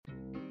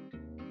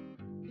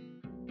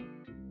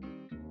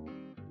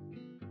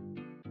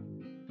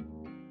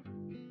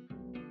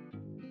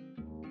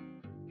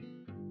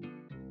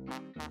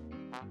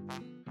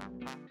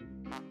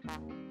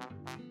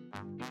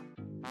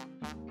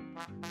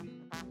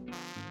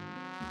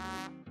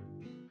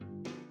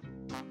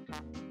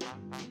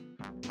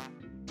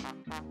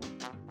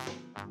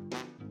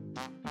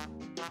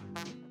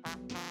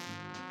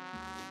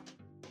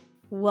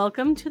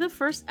Welcome to the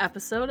first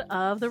episode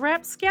of the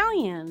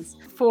Rapscallions.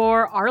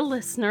 For our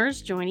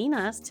listeners joining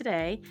us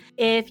today,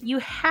 if you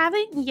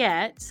haven't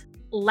yet,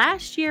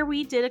 last year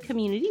we did a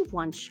community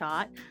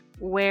one-shot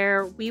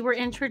where we were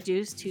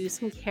introduced to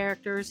some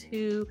characters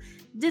who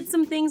did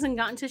some things and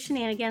got into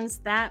shenanigans.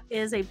 That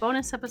is a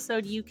bonus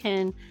episode you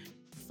can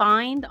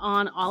find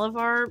on all of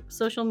our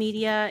social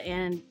media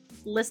and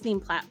listening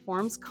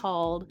platforms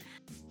called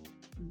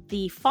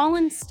The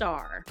Fallen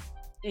Star.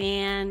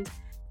 And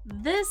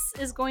this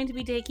is going to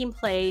be taking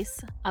place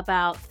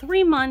about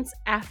 3 months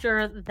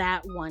after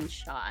that one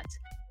shot.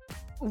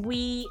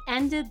 We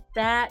ended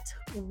that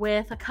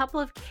with a couple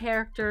of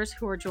characters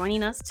who are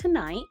joining us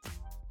tonight.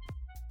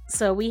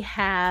 So we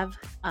have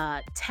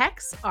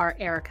Tex, our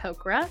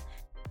Aarakocra,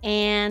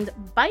 and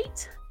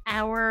Bite,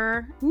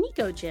 our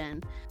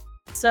Nicojin.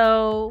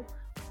 So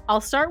I'll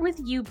start with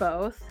you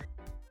both.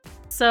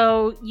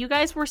 So you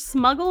guys were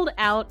smuggled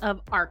out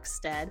of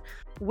Arkstead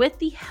with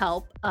the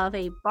help of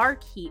a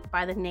barkeep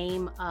by the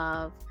name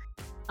of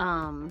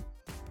oh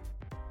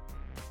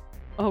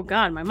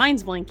god, my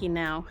mind's blanking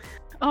now.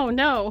 Oh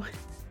no.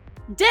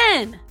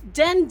 Den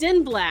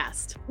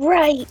Blast.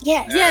 Right,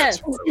 yes.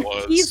 Yes.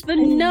 Was. He's the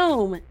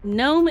gnome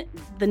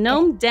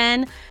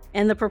Den,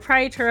 and the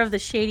proprietor of the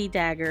Shady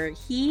Dagger.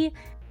 He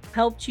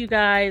helped you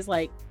guys,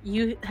 like,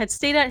 you had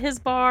stayed at his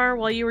bar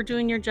while you were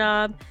doing your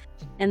job,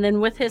 and then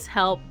with his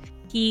help,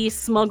 he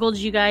smuggled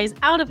you guys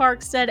out of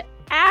Arkstead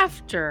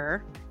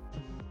after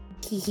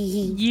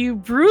you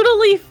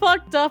brutally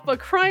fucked up a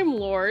crime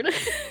lord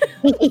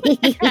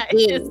at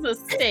his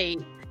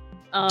estate.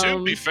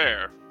 To be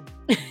fair,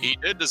 he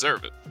did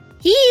deserve it.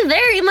 He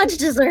very much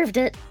deserved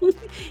it.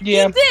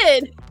 Yeah, He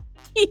did.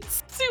 He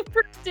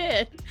super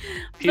did.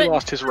 he But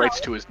lost his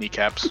rights to his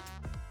kneecaps.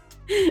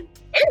 And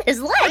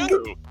his leg.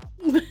 Oh,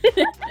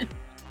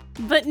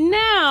 But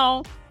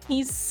now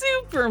he's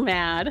super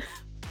mad.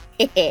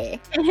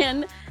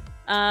 And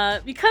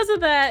because of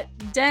that,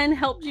 Den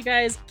helped you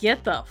guys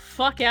get the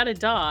fuck out of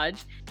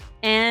Dodge,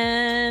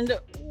 and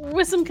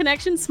with some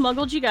connections,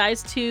 smuggled you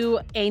guys to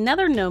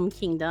another gnome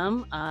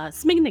kingdom,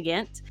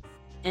 Smignagant,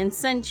 and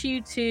sent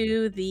you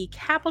to the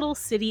capital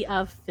city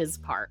of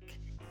Fizzpark,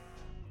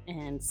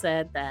 and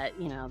said that,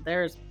 you know,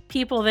 there's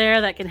people there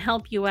that can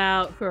help you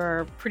out who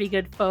are pretty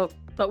good folk.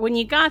 But when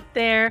you got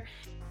there,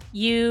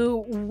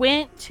 you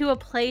went to a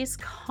place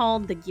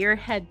called the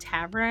Gearhead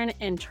Tavern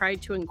and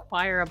tried to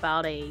inquire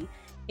about a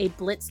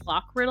Blitz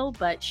lock riddle,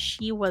 but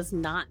she was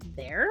not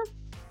there.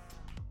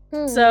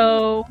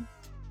 So,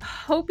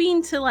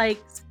 hoping to,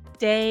 like,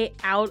 stay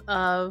out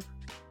of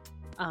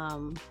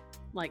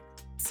like,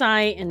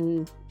 sight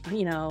and,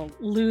 you know,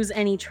 lose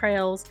any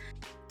trails,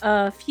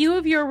 a few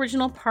of your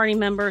original party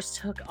members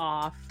took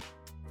off,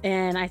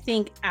 and I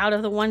think out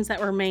of the ones that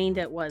remained,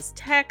 it was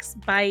Tex,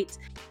 Bite,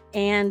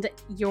 and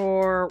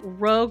your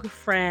rogue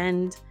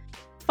friend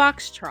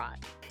Foxtrot.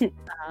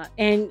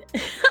 And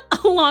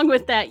along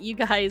with that, you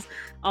guys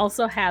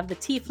also have the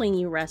tiefling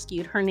you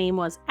rescued. Her name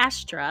was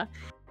Astra,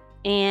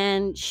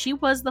 and she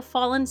was the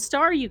fallen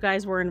star you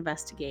guys were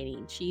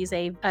investigating. She's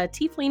a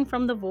tiefling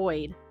from the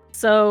void.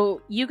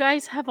 So you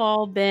guys have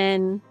all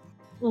been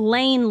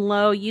laying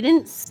low. You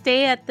didn't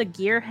stay at the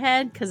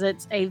Gearhead because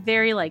it's a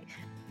very, like,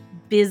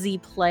 busy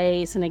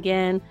place, and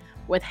again,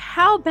 with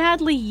how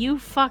badly you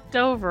fucked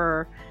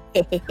over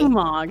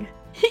Umog,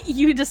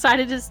 you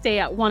decided to stay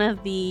at one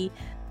of the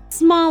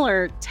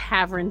smaller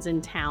taverns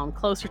in town,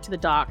 closer to the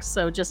docks,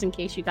 so just in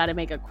case you got to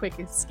make a quick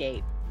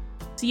escape.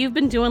 So you've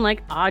been doing,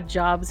 like, odd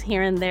jobs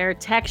here and there.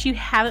 Tex, you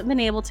haven't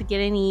been able to get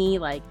any,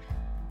 like,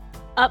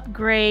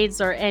 upgrades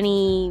or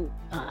any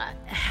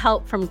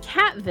help from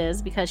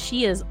Catviz because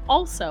she is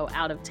also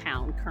out of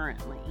town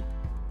currently.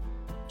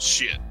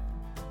 shit.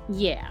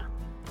 Yeah.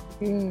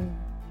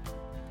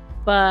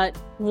 But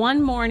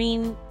one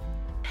morning,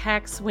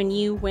 Tex, when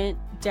you went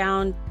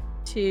down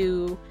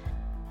to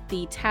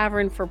the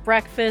tavern for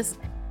breakfast,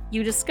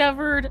 you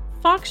discovered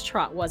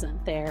Foxtrot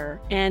wasn't there,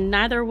 and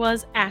neither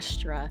was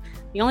Astra.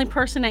 The only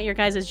person at your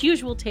guys'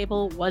 usual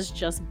table was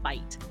just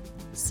Bite.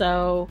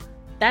 So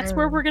that's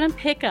where we're gonna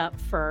pick up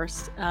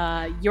first.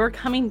 You're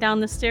coming down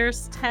the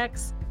stairs,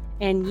 Tex,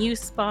 and you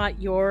spot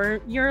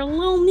your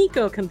little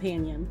Nico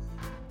companion.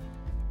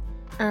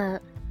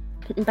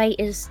 Bite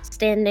is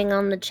standing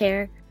on the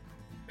chair,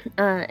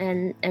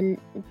 and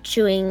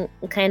chewing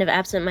kind of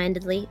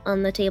absent-mindedly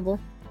on the table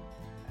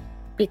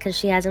because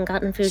she hasn't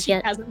gotten food She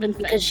yet. hasn't been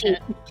fed Because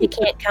yet. she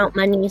can't count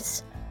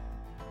monies.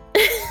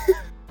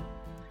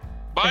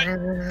 Bite,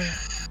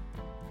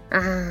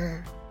 Huh?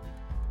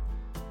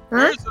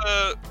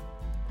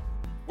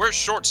 where's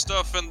Short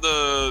Stuff and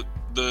the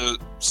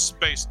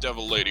Space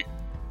Devil Lady?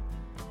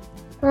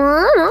 Well,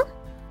 I don't know.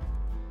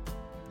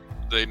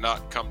 Did they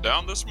not come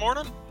down this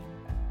morning?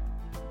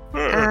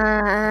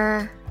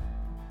 I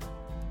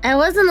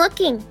wasn't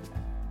looking.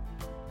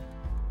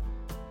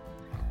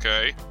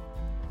 Okay.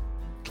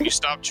 Can you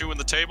stop chewing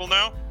the table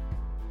now?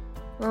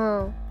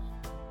 Oh.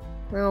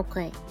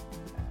 Okay.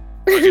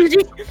 I'll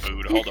get some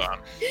food. Hold on.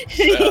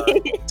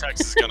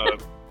 Tex is gonna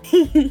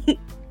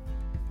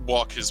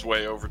walk his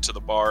way over to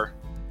the bar.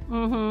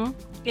 Mm-hmm.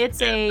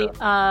 It's And,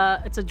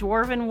 a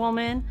dwarven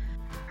woman.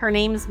 Her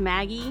name's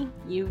Maggie.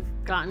 You've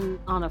gotten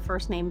on a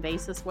first name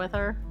basis with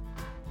her.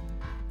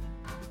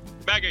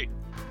 Maggie,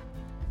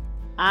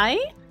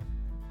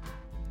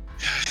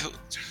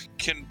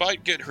 can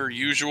Bite get her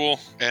usual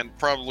and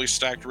probably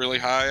stacked really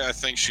high? I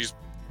think she's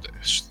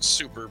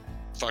super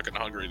fucking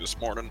hungry this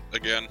morning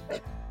again.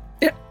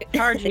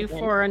 Charge you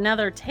for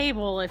another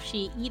table if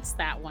she eats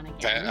that one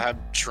again. I'm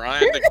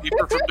trying to keep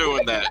her from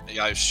doing that.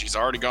 Yeah, she's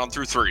already gone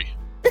through 3.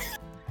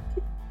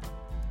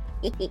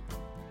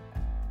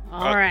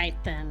 All right,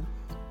 then.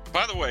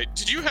 By the way,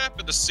 did you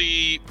happen to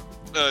see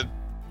a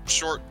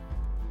short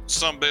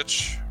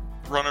sumbitch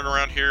running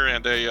around here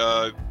and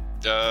a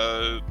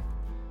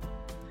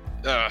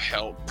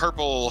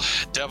purple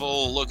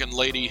devil-looking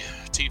lady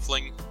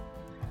tiefling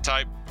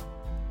type?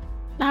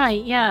 Hi,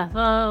 yeah,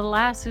 the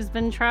lass who's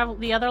been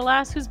the other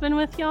lass who's been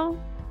with y'all?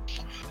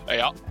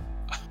 Yeah.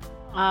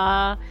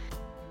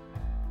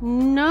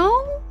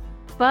 No,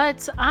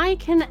 but I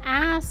can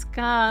ask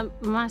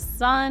my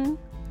son,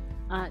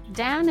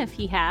 Dan, if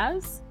he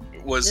has.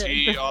 Was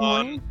he this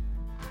morning.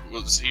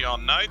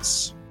 on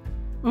nights?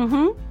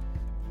 Mm-hmm.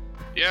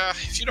 Yeah,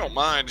 if you don't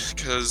mind,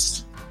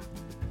 because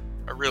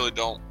I really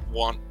don't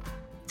want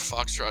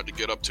Foxtrot to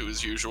get up to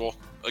his usual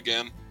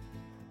again.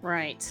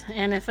 Right,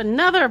 and if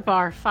another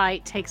bar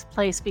fight takes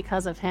place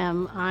because of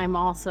him, I'm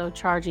also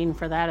charging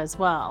for that as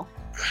well.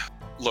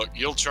 Look,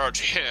 you'll charge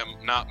him,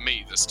 not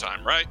me this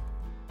time, right?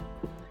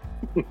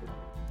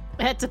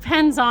 It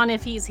depends on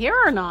if he's here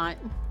or not.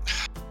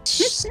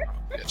 Son of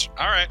a bitch.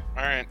 All right.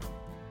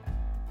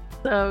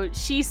 So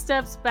she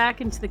steps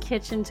back into the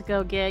kitchen to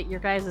go get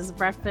your guys'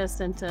 breakfast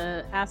and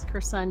to ask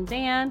her son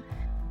Dan.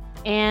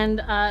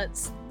 And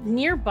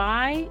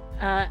nearby,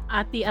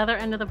 at the other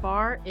end of the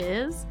bar,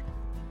 is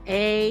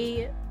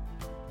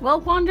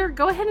Wander,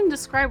 go ahead and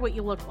describe what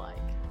you look like.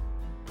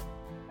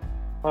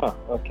 Oh,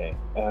 okay.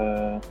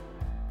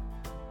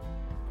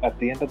 At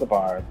the end of the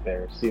bar,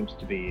 there seems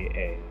to be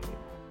a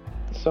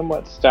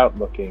somewhat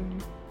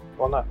stout-looking,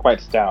 well, not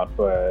quite stout,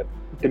 but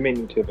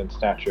diminutive in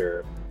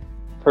stature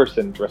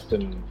person dressed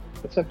in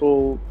a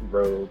simple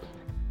robe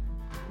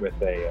with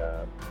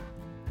a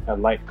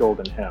light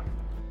golden hem.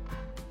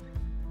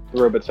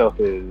 The robe itself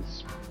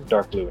is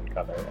dark blue in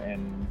color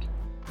and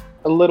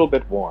a little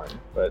bit worn,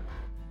 but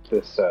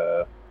this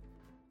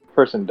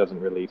person doesn't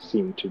really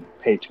seem to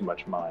pay too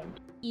much mind.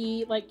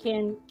 He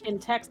can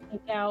Tex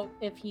make out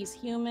if he's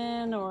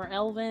human or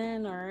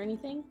elven or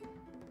anything?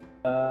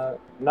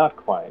 Not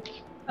quite.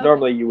 Okay.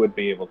 Normally you would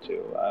be able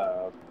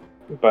to,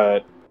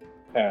 but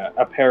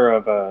a pair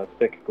of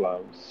thick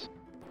gloves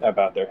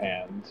about their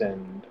hands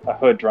and a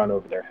hood drawn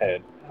over their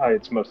head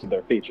hides most of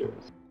their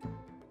features.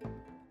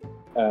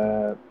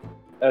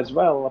 As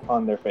well,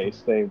 upon their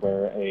face, they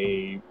wear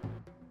a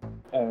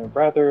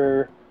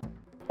rather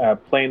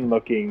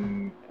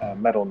plain-looking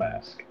metal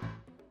mask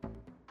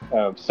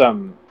of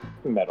some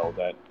metal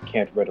that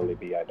can't readily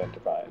be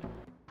identified.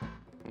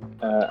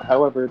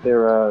 However,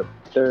 their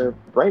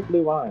bright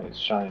blue eyes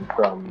shine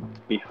from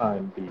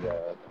behind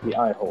the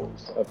eye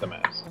holes of the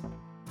mask,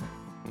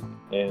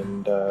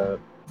 and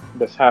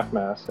this half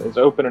mask is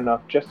open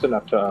just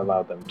enough to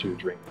allow them to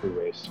drink through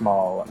a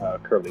small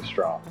curly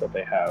straw that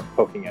they have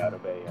poking out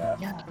of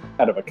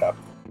a cup.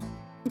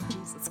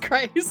 Jesus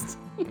Christ.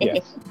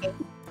 Yes.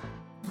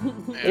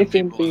 Man,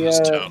 people in this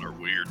town are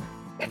weird.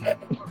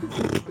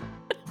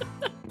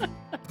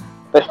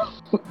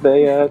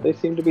 They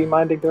seem to be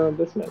minding their own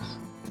business.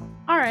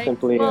 All right.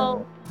 Simply,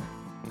 well,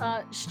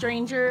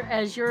 stranger,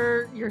 as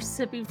you're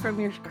sipping from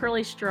your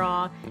curly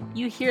straw,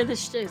 you hear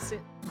this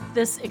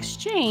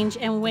exchange,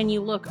 and when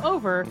you look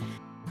over,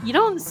 you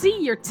don't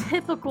see your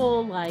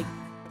typical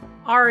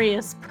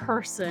Arius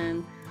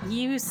person.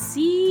 You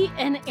see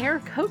an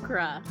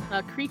Aarakocra,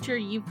 a creature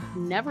you've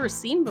never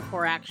seen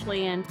before,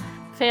 actually. And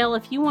Fail,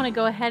 if you want to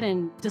go ahead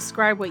and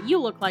describe what you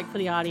look like for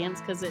the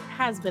audience, because it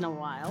has been a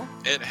while.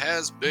 It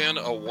has been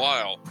a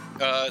while.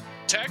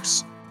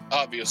 Tex,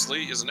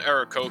 obviously, is an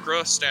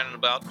Aarakocra, standing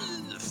about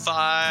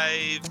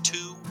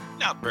 5'2",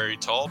 not very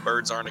tall.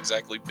 Birds aren't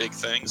exactly big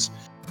things.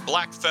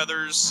 Black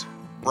feathers,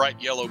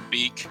 bright yellow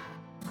beak.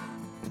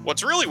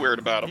 What's really weird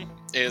about him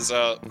is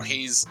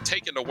he's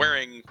taken to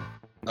wearing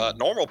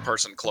normal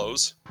person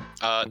clothes,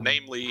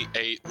 namely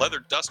a leather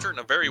duster and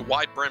a very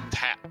wide-brimmed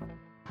hat.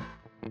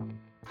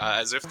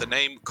 As if the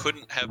name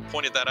couldn't have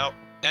pointed that out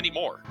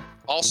anymore.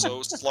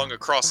 Also, slung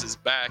across his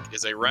back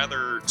is a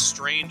rather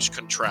strange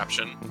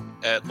contraption.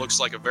 It looks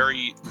like a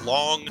very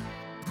long,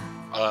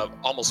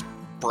 almost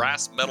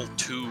brass metal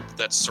tube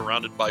that's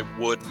surrounded by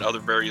wood and other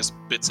various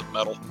bits of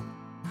metal.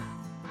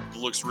 It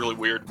looks really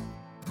weird.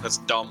 That's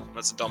dumb.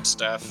 That's a dumb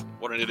staff.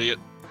 What an idiot.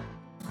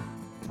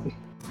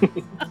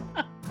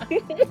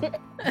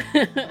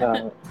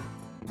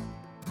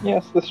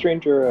 Yes, the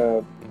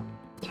stranger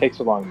takes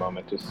a long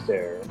moment to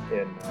stare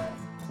in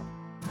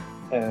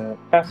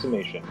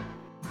fascination,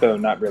 though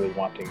not really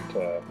wanting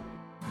to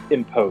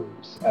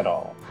impose at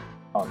all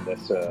on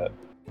this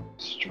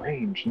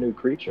strange new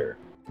creature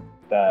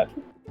that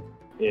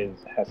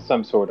has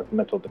some sort of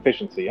mental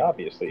deficiency,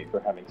 obviously, for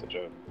having such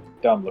a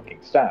dumb-looking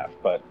staff,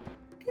 but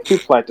too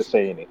polite to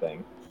say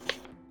anything.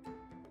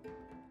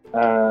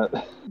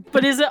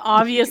 But is it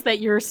obvious that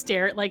you're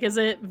staring? Like, is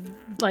it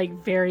like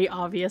very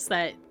obvious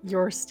that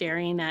you're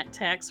staring at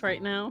Tex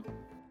right now?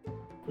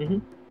 Mm-hmm.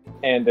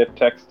 And if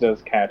Tex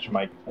does catch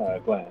my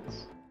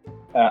glance,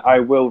 I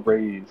will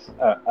raise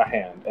a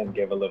hand and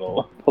give a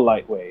little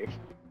polite wave.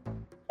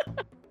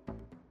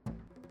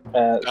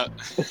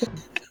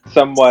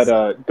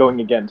 Somewhat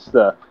going against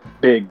the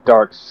big,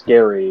 dark,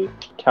 scary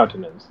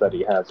countenance that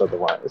he has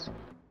otherwise.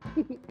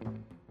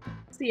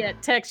 So yeah,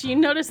 Tex, you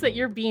notice that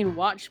you're being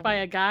watched by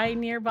a guy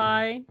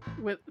nearby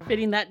with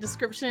fitting that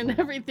description and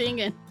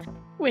everything, and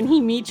when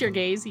he meets your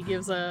gaze, he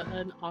gives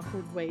an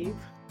awkward wave.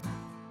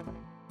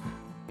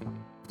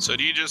 So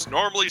do you just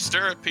normally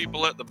stare at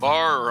people at the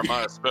bar, or am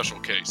I a special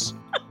case?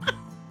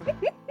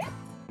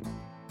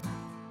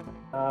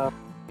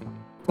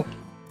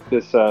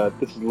 This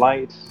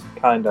light,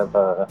 kind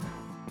of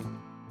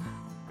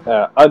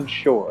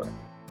unsure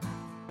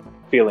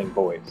feeling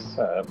voice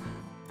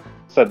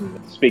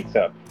suddenly speaks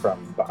up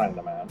from behind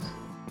the mask.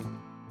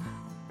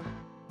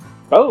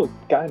 Oh,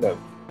 kind of.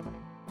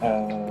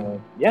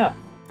 Yeah.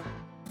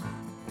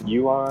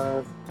 You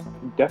are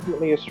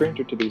definitely a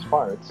stranger to these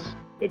parts,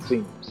 it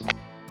seems.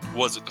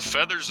 Was it the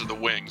feathers or the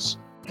wings?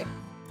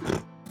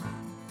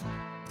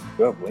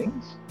 You have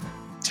wings?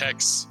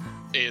 Tex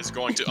is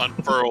going to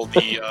unfurl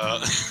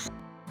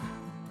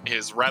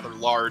his rather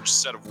large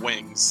set of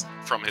wings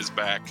from his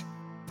back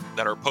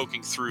that are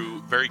poking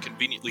through very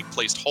conveniently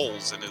placed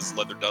holes in his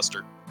leather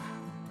duster.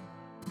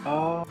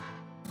 Yeah,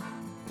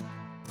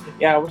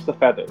 it was the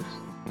feathers.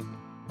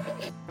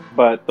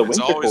 But the It's wings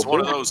are always cool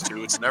one of too. those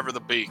two. It's never the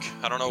beak.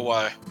 I don't know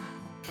why.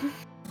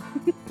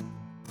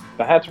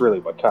 The hat's really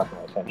what caught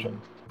my attention.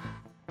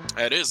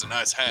 It is a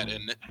nice hat,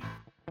 isn't it?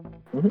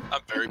 Mhm.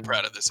 I'm very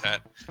proud of this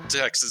hat.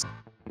 Tex is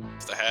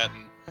the hat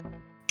and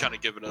kind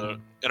of giving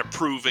an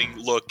approving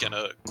look and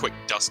a quick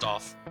dust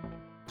off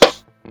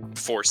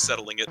before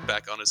settling it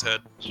back on his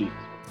head. Jeez.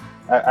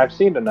 I've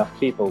seen enough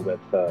people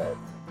with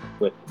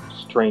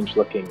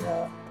strange-looking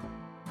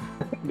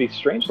these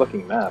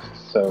strange-looking masks,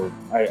 so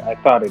I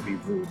thought it'd be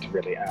rude to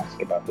really ask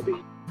about the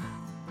beak.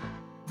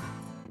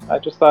 I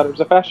just thought it was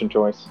a fashion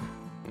choice.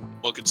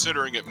 Well,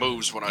 considering it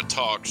moves when I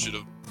talk, should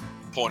have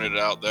pointed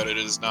out that it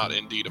is not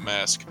indeed a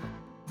mask.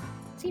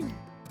 You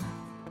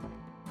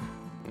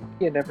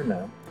never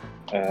know.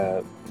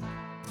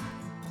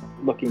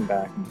 Looking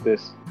back,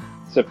 this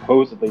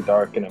supposedly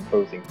dark and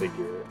imposing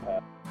figure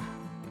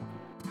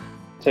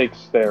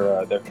takes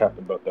their cup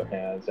in both their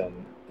hands and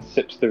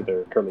sips through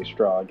their curly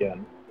straw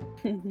again.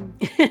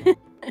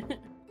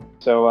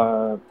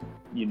 So,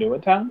 you new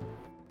in town?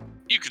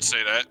 You could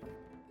say that.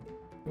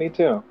 Me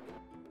too.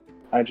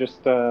 I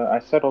just, I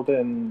settled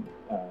in,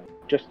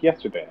 just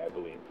yesterday, I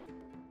believe.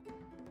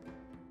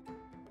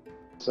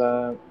 It's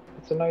a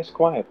nice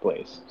quiet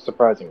place,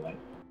 surprisingly.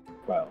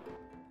 Well,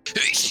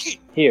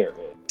 here.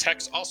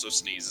 Tex also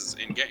sneezes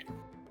in game.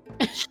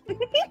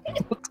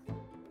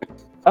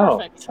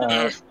 Oh,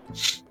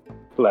 Perfect.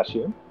 bless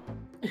you.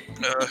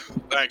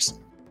 Thanks.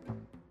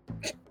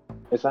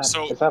 Is that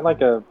So- is that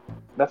like a?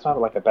 That's not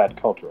like a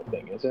bad cultural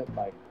thing, is it?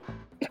 Like,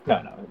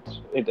 no,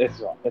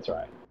 it's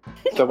alright.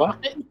 So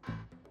what?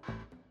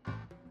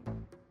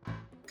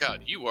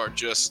 God, you are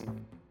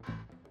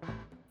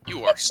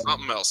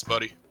something else,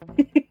 buddy.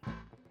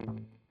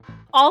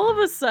 All of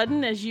a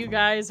sudden, as you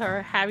guys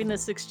are having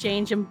this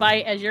exchange and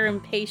bite, as you're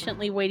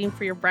impatiently waiting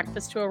for your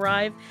breakfast to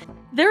arrive,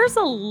 there's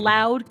a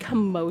loud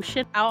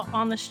commotion out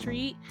on the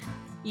street.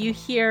 You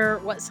hear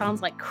what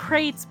sounds like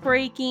crates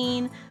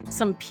breaking,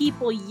 some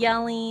people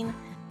yelling,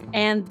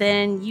 and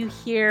then you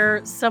hear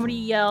somebody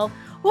yell,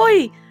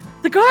 "Oi,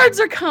 the guards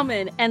are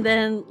coming!" And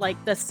then,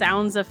 like, the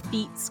sounds of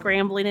feet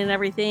scrambling and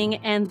everything,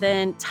 and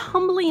then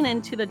tumbling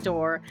into the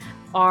door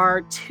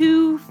are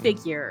two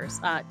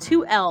figures,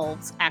 two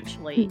elves,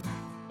 actually.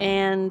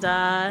 And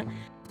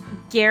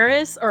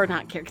Garrus, or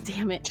not Garrus,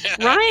 damn it,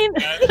 Ryan.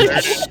 There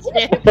it is.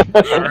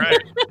 All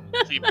right.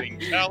 Keeping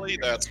tally,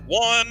 that's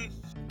one.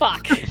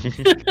 Fuck. There's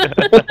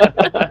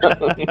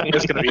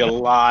gonna be a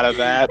lot of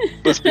that.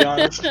 Let's be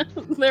honest.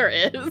 There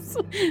is.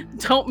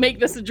 Don't make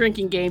this a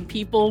drinking game.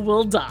 People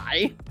will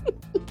die.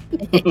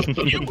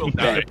 You will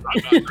die.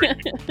 I'm not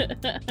drinking.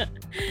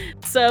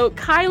 So,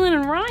 Kylan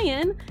and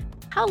Ryan,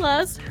 tell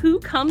us who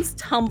comes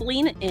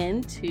tumbling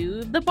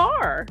into the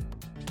bar.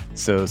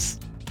 So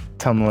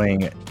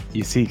tumbling,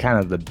 you see kind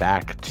of the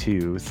back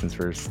too, since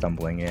we're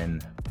stumbling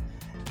in.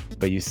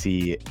 But you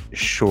see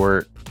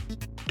short,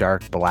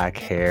 dark black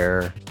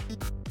hair.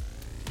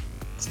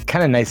 It's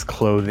kind of nice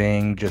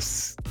clothing,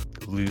 just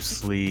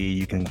loosely.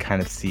 You can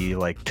kind of see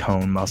like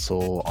tone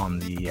muscle on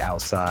the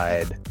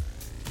outside.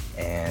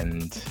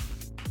 And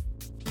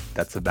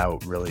that's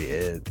about really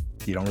it.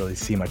 You don't really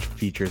see much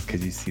features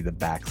because you see the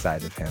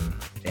backside of him.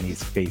 And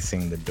he's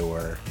facing the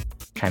door,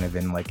 kind of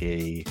in like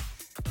a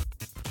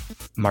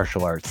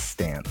martial arts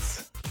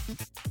stance.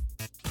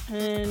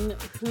 And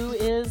who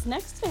is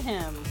next to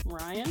him,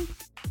 Ryan?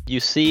 You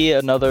see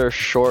another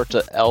short,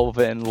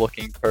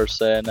 elven-looking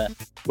person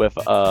with,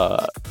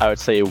 I would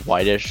say,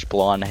 whitish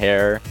blonde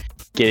hair,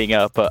 getting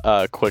up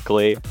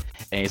quickly,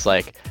 and he's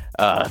like,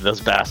 "Those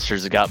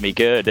bastards got me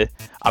good.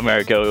 I'm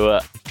gonna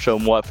go show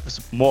them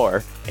what's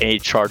more." And he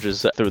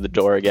charges through the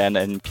door again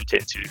and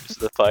continues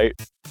the fight.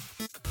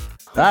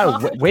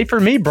 Wait for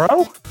me,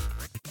 bro.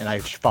 And I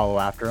follow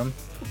after him.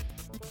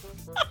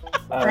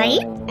 Right?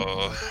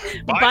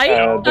 Bite?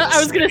 I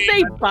was gonna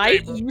say,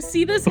 Bite, you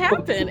see this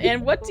happen,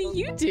 and what do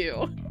you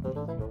do?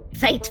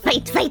 Fight,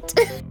 fight, fight!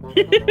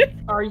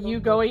 Are you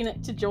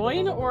going to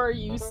join, or are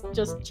you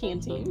just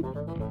chanting?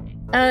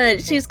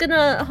 She's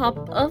gonna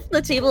hop off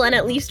the table and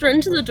at least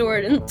run to the door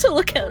and to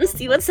look out and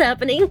see what's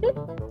happening.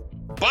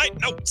 Bite,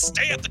 no,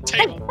 stay at the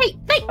table. Fight,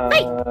 fight,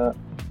 fight!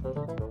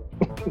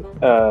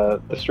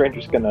 The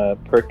stranger's gonna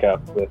perk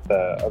up with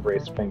a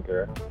raised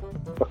finger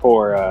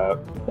before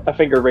a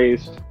finger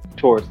raised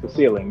towards the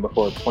ceiling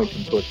before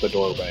pointing towards the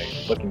doorway,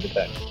 looking to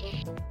Tex.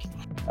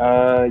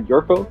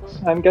 Your folks,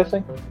 I'm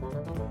guessing?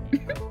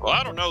 Well,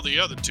 I don't know the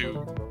other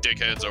two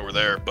dickheads over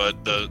there,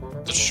 but the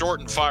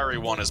short and fiery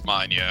one is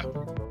mine, yeah.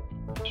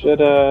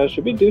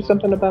 Should we do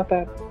something about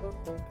that?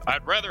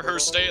 I'd rather her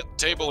stay at the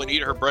table and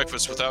eat her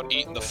breakfast without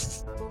eating the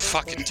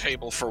fucking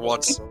table for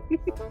once.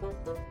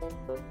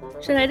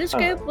 Should I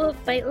describe what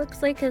Bite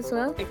looks like as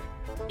well?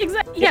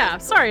 Exactly. Yeah,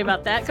 sorry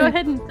about that. Go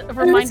ahead and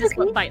remind us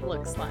what Bite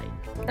looks like.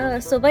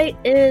 So Bite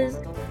is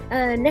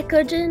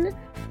Nekojin.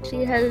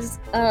 She has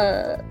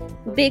a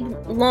big,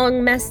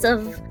 long mess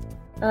of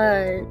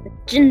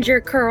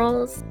ginger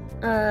curls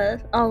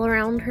all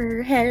around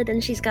her head,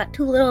 and she's got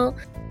two little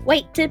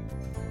white tipped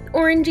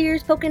orange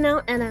ears poking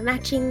out and a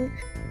matching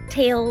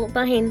tail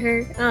behind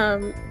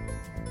her.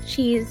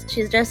 She's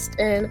dressed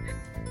in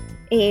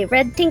a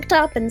red tank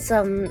top and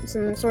some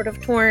sort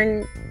of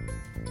torn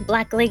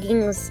black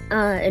leggings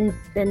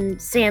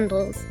and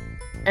sandals.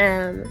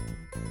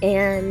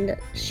 And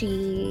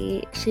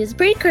she's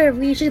pretty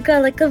curvy. She's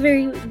got like a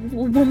very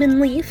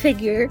womanly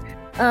figure.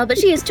 But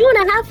she is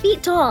 2.5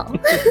 feet tall.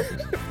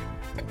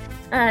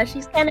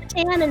 She's kind of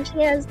tan and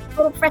she has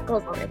little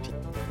freckles on her teeth.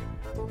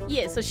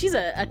 Yeah, so she's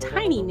a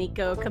tiny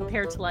Nico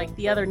compared to like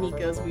the other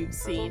Nikos we've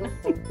seen.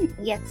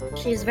 Yes,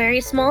 she's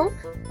very small.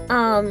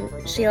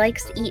 She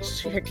likes to eat.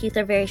 Her teeth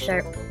are very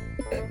sharp.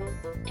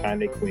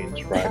 Tiny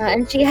queen's right.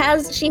 And she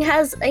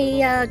has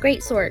a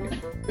great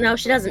sword. No,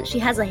 she doesn't. She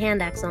has a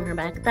hand axe on her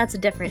back. That's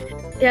different.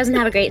 She doesn't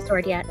have a great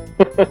sword yet.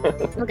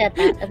 We'll get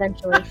that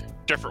eventually.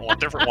 Different one.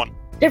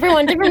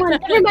 Different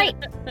Bite.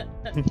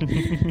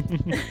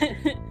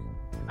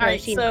 All right,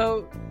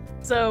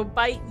 so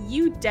Bite,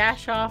 you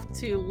dash off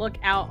to look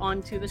out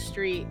onto the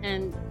street,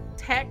 and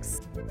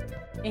Tex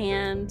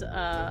and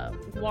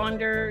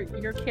Wander,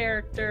 your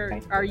character,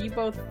 are you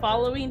both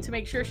following to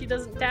make sure she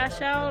doesn't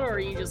dash out, or are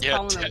you just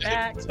calling her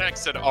back?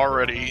 Tex had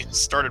already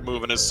started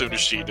moving as soon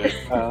as she did.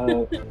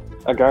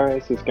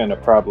 Agares is gonna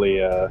probably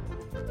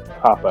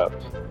hop up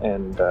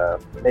and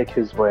make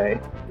his way,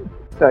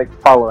 like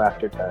follow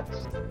after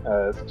Tex,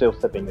 still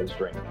sipping his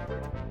drink.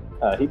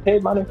 He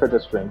paid money for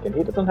this drink, and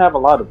he doesn't have a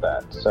lot of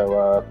that,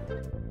 so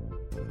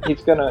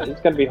he's gonna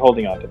be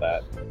holding on to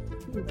that.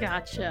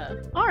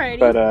 Gotcha. Alrighty.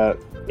 But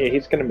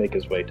he's gonna make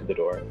his way to the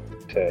door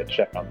to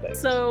check on things.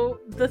 So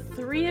the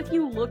three of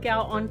you look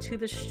out onto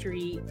the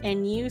street,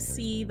 and you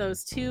see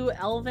those two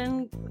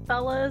elven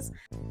fellas.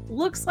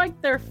 Looks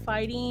like they're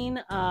fighting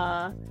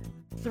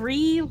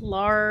 3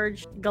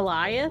 large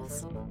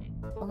Goliaths.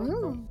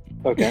 Oh.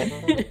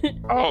 Okay.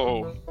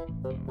 Oh.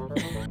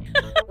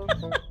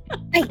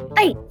 Hey!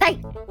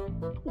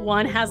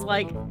 One has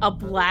like a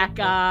black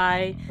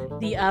eye.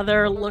 The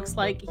other looks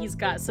like he's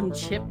got some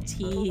chipped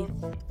teeth,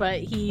 but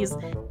he's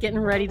getting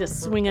ready to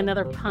swing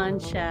another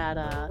punch at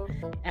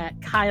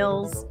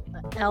Kyle's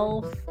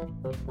elf.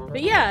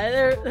 But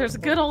yeah, there's a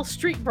good old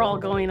street brawl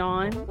going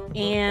on.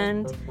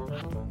 And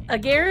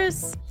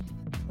Agaris,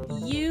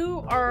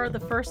 you are the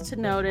first to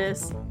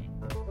notice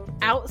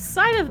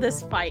outside of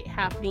this fight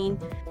happening.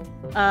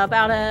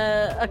 About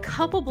a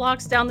couple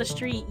blocks down the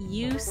street,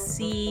 you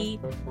see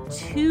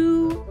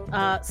 2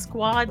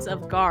 squads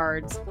of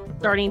guards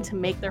starting to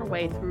make their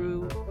way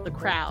through the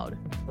crowd.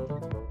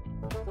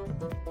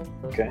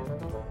 Okay.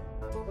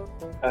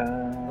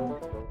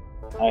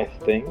 I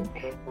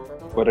think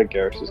what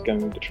Agaris is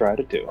going to try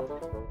to do.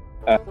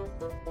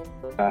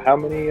 How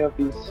many of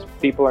these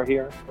people are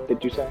here,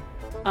 did you say?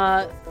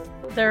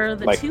 There are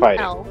the like 2 fighting.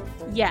 elves.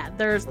 Yeah,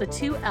 there's the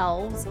 2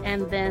 elves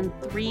and then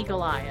 3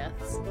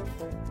 Goliaths.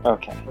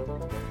 Okay.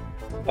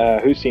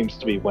 Who seems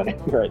to be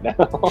winning right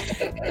now?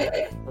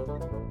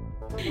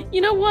 You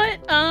know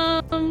what?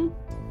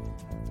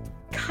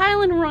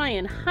 Kyle and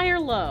Ryan, high or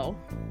low?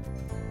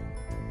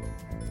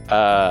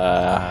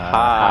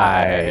 High.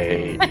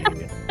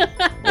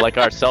 Like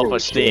our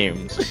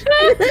self-esteem.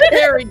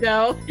 There we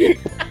go.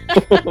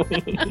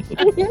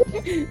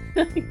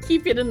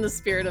 Keep it in the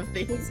spirit of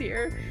things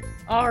here.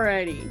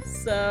 Alrighty,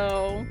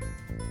 so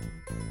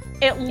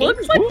it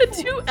looks like the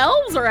 2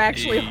 elves are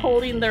actually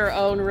holding their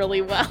own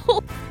really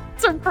well.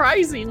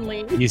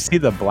 Surprisingly. You see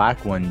the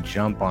black one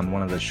jump on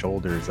one of the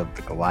shoulders of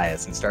the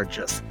Goliath and start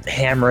just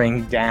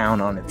hammering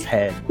down on its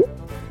head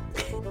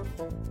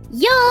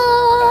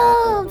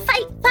Yo!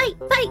 Fight! Fight!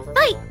 Fight!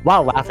 Fight!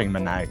 while laughing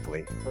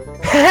maniacally.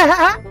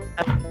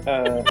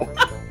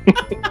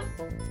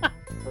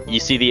 You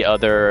see the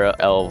other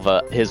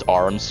elf, his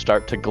arms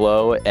start to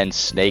glow, and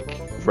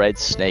red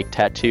snake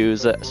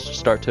tattoos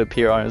start to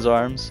appear on his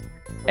arms.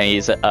 And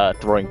he's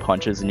throwing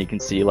punches, and you can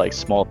see like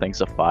small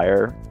things of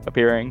fire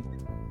appearing.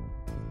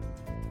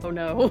 Oh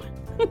no.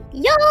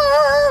 Yo!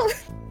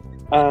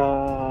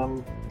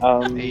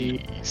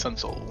 Hey, Sun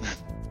Soul.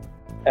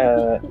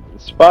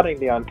 Spotting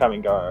the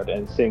oncoming guard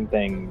and seeing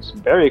things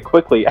very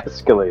quickly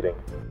escalating,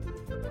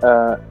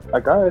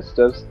 Agaris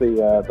does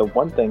the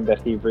one thing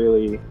that he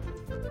really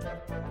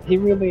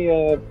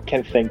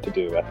can think to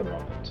do at the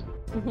moment,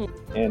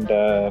 and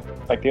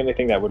like the only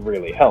thing that would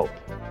really help,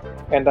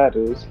 and that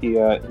is he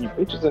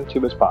reaches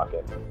into his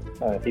pocket,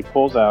 he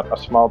pulls out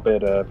a small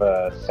bit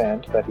of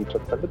sand that he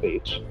took from the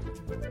beach,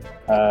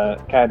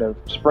 kind of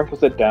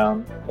sprinkles it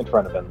down in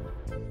front of him,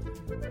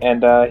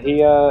 and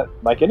he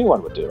like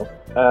anyone would do,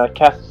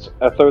 casts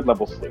a 3rd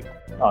level sleep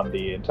on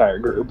the entire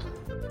group.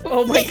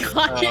 Oh my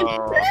god.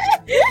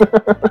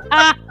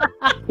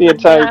 The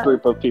entire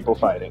group of people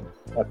fighting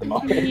at the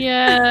moment.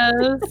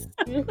 Yes.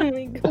 Oh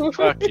my god.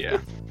 Fuck yeah.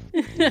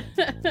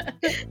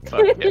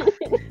 Fuck yeah.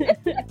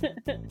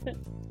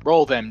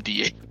 Roll them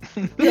D8.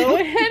 Go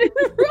ahead and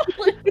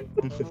roll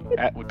it.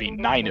 That would be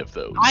 9 of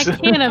those. I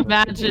can't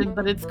imagine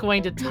that it's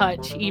going to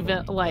touch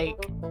even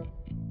like.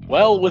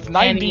 Well, with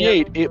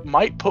 98, it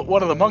might put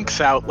one of the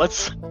monks out.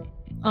 Let's.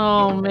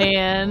 Oh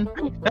man.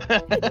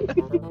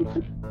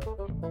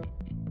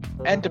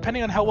 And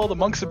depending on how well the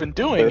monks have been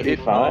doing,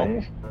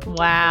 35.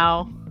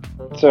 Wow.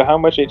 So how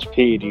much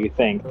HP do you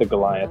think the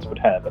Goliaths would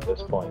have at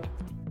this point?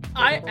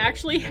 I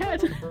actually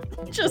had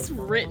just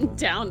written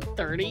down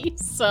 30,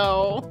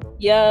 so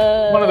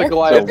Yeah. one of the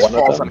Goliaths So one of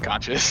falls them.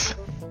 unconscious.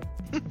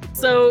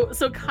 so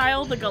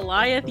Kyle the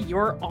Goliath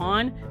you're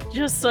on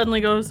just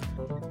suddenly goes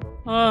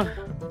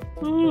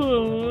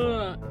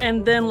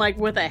and then like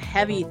with a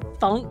heavy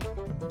thunk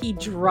he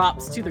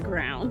drops to the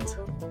ground.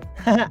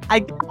 I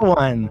got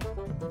one.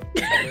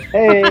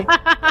 Hey,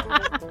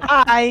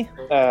 Hi.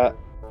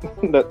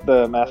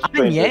 the masked I'm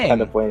stranger Yang.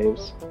 kind of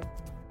waves.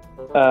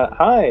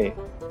 Hi,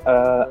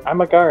 I'm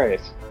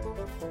Agares.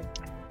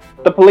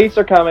 The police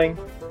are coming,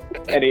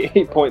 and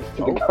he points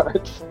to the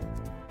guards.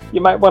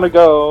 You might want to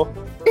go.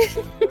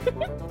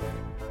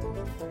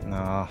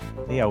 No,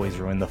 they always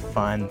ruin the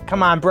fun.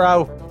 Come on,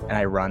 bro. And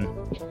I run.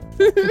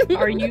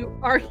 Are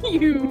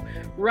you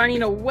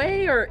running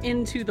away or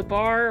into the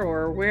bar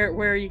or where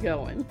are you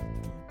going?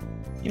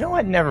 You know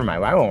what? Never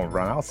mind. I won't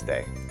run. I'll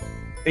stay.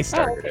 They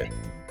started okay.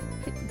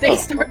 it. They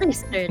Started.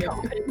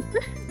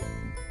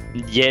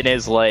 Yin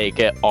is like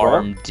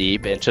arm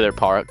deep into their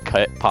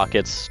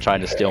pockets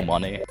trying to steal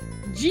money.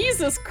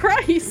 Jesus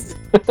Christ!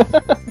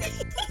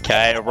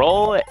 Okay,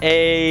 roll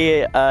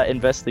a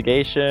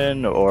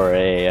investigation or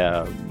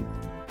a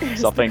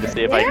something to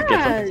see if I can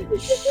get something.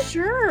 Yeah,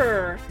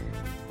 sure.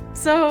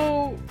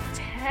 So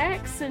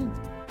Tex and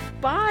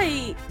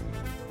Bite,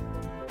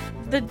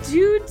 the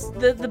dudes,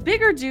 the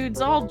bigger dudes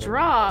all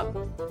drop,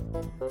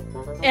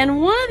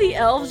 and one of the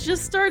elves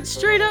just starts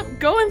straight up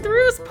going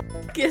through his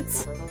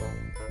pockets.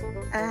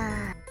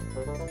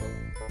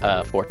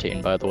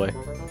 14, by the way.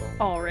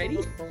 Already?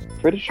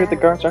 Pretty sure the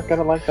guards aren't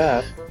gonna like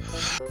that.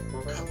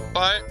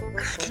 But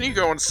can you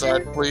go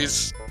inside,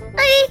 please?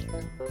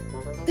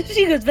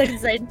 She goes back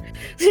inside.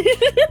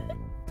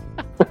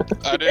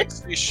 I didn't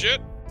see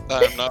shit.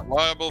 I'm not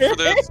liable for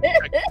this.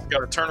 He's got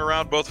to turn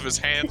around, both of his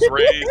hands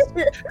raised,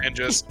 and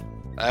just,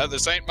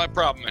 this ain't my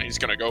problem. And he's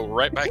gonna go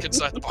right back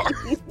inside the bar.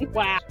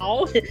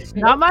 Wow.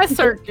 Not my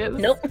circus.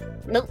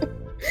 Nope.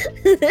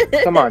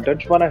 Come on,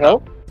 don't you want to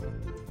help?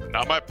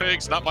 Not my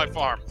pigs, not my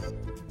farm.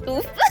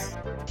 Oof.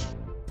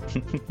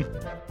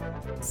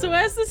 So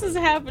as this is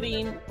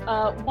happening,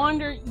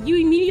 Wander, you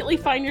immediately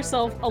find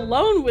yourself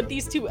alone with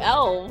these two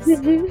elves.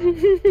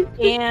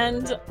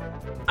 And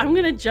I'm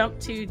gonna jump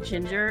to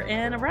Ginger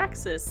and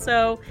Araxis.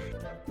 So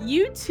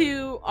you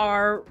two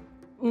are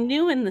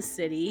new in the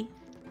city,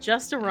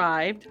 just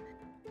arrived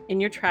in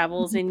your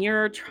travels, and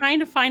you're trying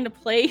to find a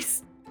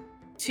place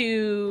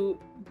to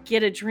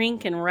get a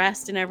drink and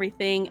rest and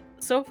everything.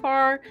 So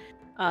far,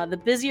 the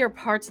busier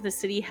parts of the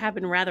city have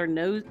been rather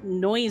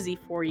noisy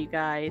for you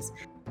guys.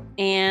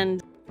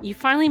 And you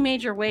finally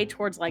made your way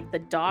towards like the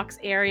docks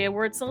area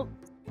where it's a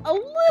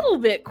little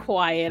bit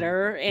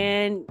quieter,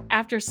 and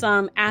after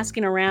some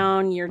asking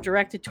around, you're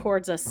directed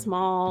towards a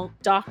small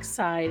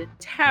dockside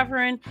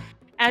tavern.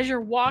 As you're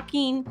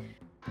walking,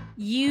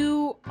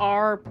 you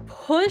are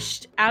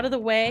pushed out of the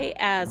way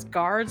as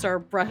guards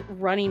are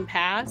running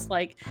past.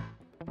 Like,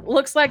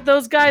 looks like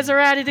those guys are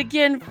at it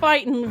again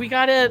fighting.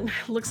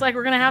 Looks like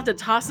we're gonna have to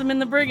toss them in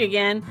the brig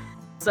again.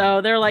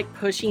 So they're like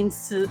pushing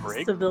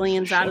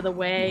civilians out of the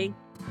way.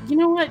 You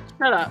know what?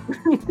 Shut up.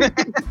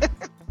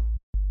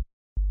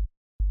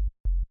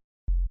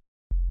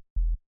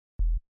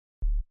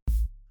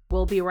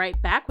 We'll be right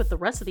back with the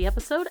rest of the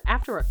episode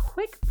after a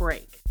quick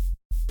break.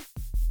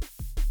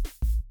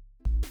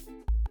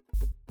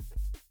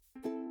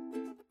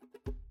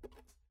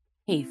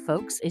 Hey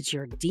folks, it's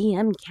your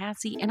DM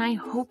Cassie, and I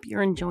hope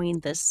you're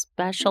enjoying this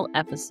special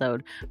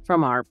episode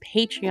from our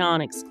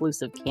Patreon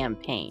exclusive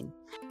campaign.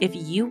 If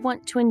you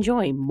want to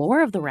enjoy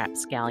more of the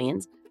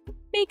Rapscallions,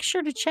 make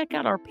sure to check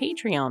out our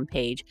Patreon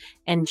page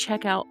and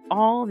check out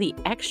all the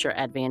extra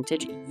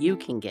advantage you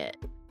can get.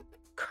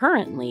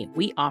 Currently,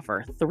 we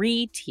offer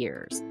 3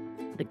 tiers: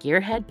 the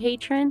Gearhead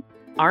Patron,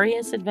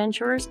 Arius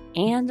Adventurers,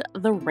 and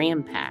the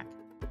Ram Pack.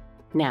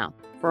 Now,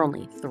 for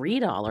only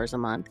 $3 a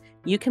month,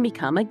 you can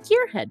become a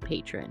Gearhead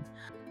Patron.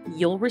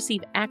 You'll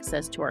receive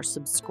access to our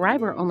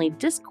subscriber-only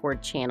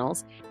Discord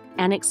channels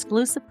and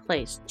exclusive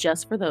place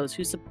just for those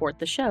who support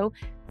the show,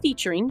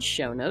 featuring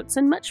show notes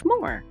and much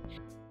more.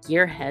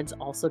 Gearheads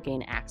also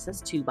gain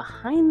access to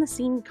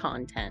behind-the-scene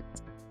content,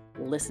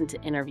 listen to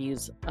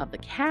interviews of the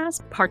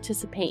cast,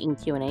 participate in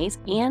Q&As,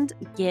 and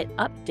get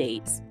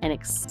updates and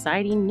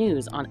exciting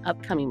news on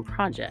upcoming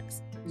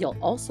projects. You'll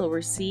also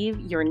receive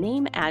your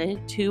name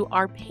added to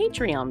our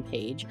Patreon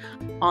page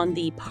on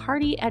the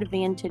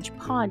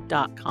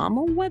PartyAdvantagePod.com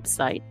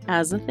website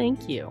as a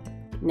thank you.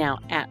 Now,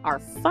 at our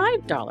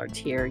 $5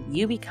 tier,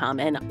 you become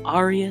an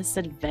Arius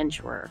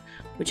Adventurer,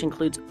 which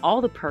includes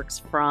all the perks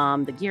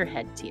from the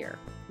Gearhead tier.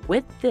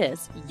 With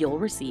this, you'll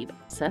receive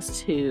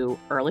access to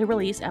early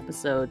release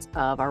episodes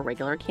of our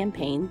regular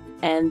campaign,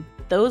 and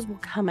those will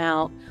come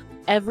out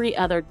every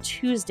other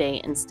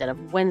Tuesday instead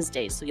of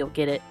Wednesday, so you'll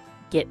get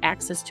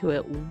access to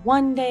it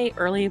one day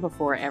early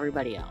before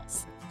everybody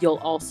else. You'll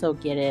also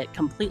get it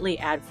completely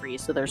ad-free,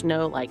 so there's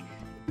no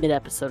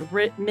mid-episode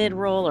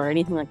mid-roll or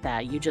anything like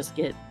that. You just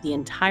get the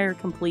entire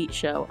complete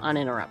show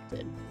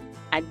uninterrupted.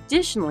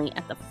 Additionally,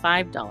 at the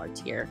 $5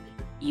 tier,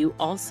 you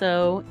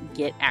also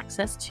get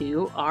access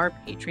to our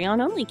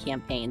Patreon-only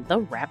campaign,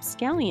 the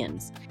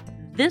Rapscallions.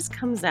 This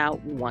comes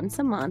out once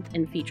a month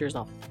and features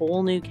a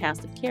whole new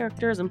cast of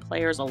characters and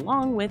players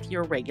along with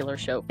your regular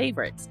show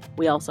favorites.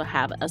 We also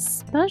have a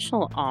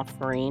special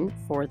offering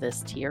for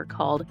this tier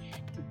called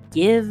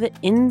Give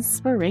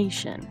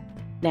Inspiration.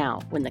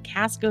 Now, when the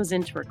cast goes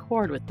in to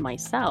record with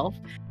myself,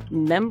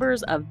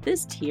 members of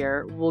this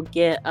tier will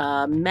get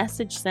a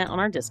message sent on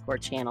our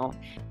Discord channel,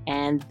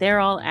 and there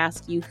I'll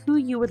ask you who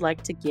you would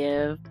like to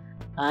give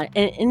an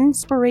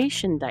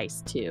inspiration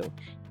dice to.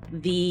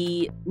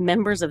 The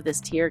members of this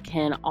tier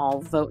can all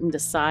vote and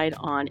decide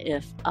on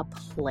if a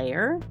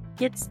player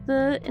gets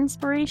the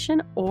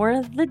inspiration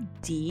or the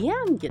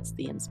DM gets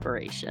the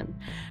inspiration.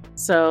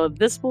 So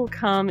this will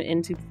come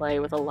into play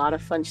with a lot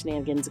of fun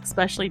shenanigans,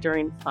 especially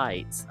during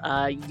fights.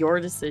 Your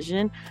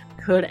decision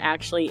could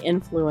actually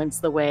influence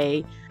the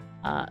way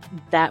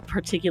that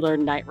particular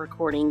night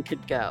recording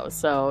could go.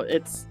 So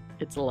it's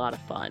a lot of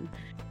fun.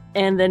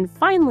 And then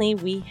finally,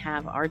 we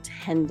have our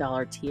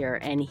 $10 tier,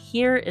 and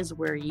here is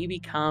where you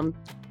become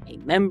a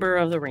member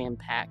of the Ram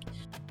Pack.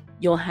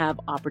 You'll have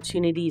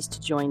opportunities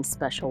to join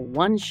special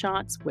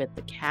one-shots with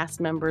the cast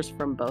members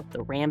from both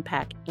the Ram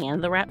Pack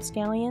and the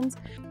Rapscallions.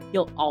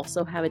 You'll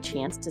also have a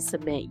chance to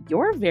submit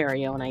your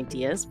very own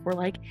ideas for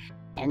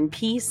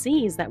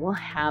NPCs that will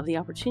have the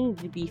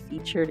opportunity to be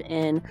featured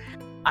in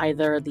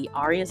either the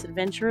Arius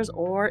Adventures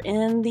or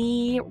in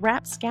the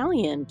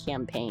Rapscallion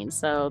campaign.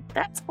 So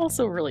that's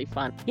also really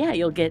fun. Yeah,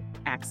 you'll get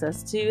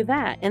access to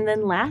that. And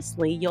then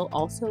lastly, you'll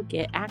also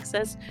get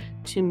access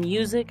to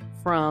music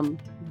from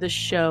the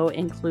show,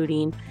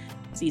 including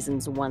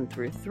seasons 1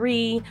 through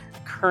 3,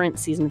 current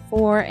season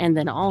 4, and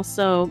then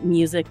also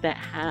music that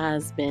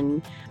has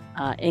been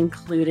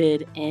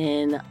included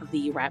in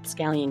the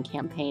Rapscallion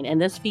campaign.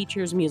 And this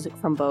features music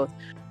from both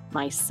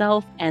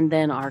myself and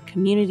then our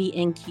community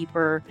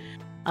innkeeper,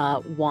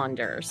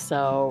 Wander.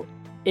 So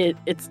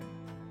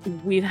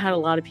we've had a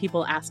lot of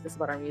people ask us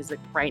about our music.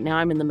 Right now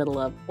I'm in the middle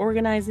of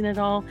organizing it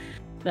all.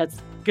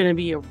 That's going to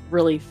be a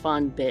really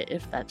fun bit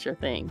if that's your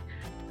thing.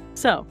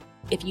 So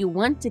if you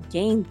want to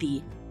gain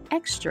the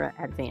extra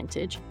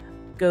advantage,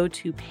 go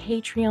to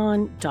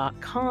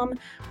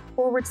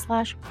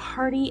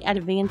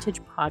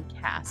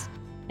patreon.com/partyadvantagepodcast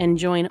and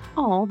join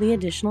all the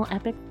additional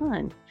epic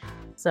fun.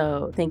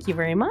 So thank you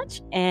very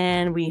much,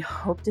 and we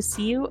hope to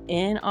see you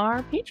in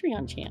our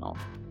Patreon channel.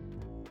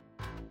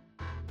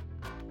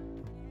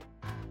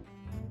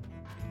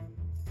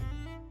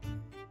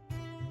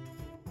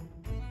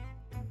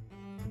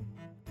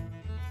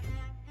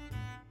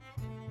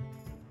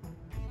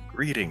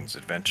 Greetings,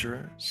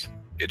 adventurers.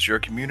 It's your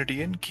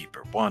community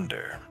innkeeper,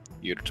 Wander,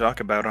 here to talk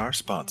about our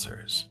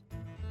sponsors.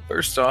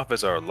 First off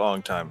is our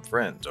longtime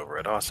friends over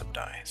at Awesome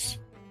Dice.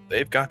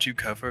 They've got you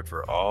covered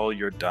for all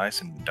your dice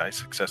and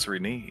dice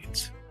accessory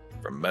needs.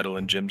 From metal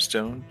and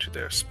gemstone to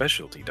their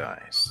specialty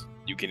dice,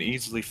 you can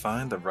easily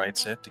find the right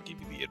set to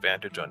give you the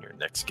advantage on your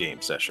next game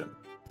session.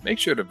 Make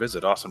sure to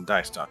visit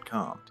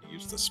awesomedice.com to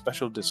use the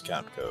special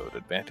discount code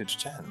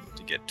ADVANTAGE10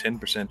 to get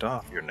 10%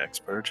 off your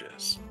next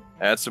purchase.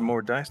 Add some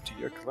more dice to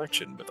your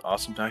collection with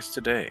Awesome Dice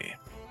today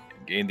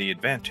and gain the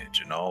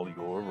advantage in all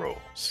your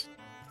rolls.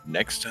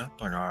 Next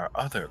up are our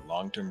other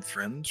long-term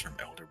friends from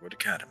Elderwood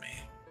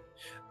Academy.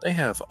 They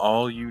have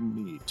all you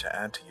need to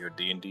add to your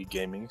D&D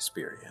gaming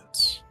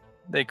experience.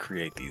 They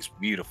create these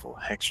beautiful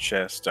hex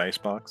chests, dice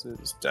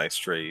boxes, dice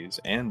trays,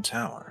 and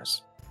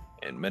towers,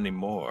 and many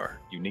more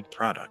unique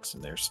products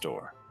in their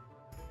store,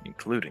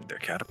 including their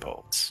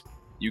catapults.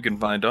 You can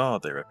find all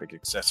their epic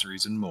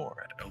accessories and more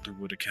at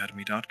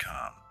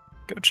elderwoodacademy.com.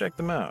 Go check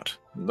them out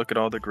and look at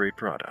all their great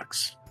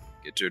products.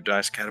 Get your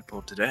dice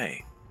catapult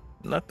today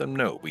and let them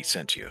know we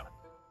sent you.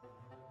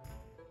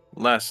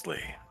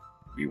 Lastly,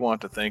 we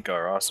want to thank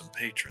our awesome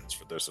patrons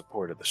for their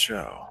support of the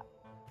show.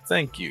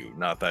 Thank you,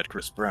 Not That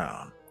Chris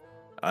Brown.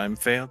 I'm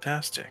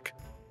Failtastic,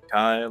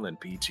 Kyle and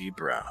PT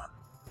Brown.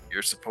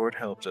 Your support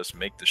helps us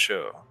make the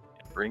show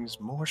and brings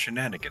more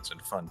shenanigans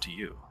and fun to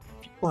you.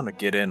 If you want to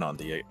get in on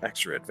the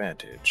extra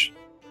advantage,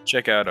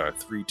 check out our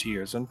 3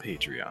 tiers on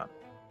Patreon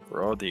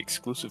for all the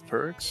exclusive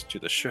perks to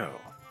the show,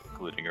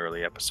 including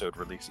early episode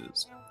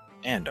releases,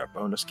 and our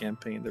bonus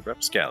campaign, The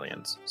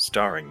Rapscallions,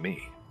 starring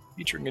me,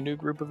 featuring a new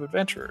group of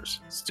adventurers,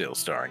 still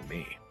starring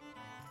me.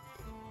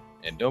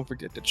 And don't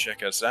forget to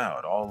check us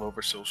out all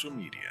over social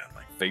media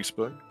like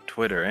Facebook,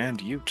 Twitter, and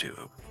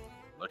YouTube,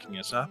 looking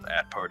us up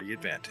at Party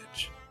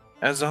Advantage.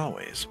 As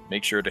always,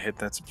 make sure to hit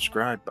that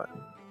subscribe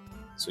button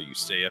so you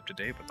stay up to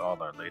date with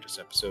all our latest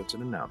episodes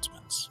and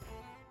announcements.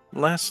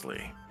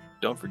 Lastly,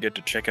 don't forget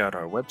to check out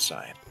our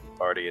website,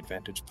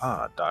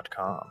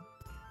 partyadvantagepod.com.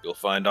 You'll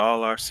find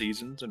all our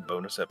seasons and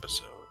bonus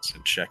episodes,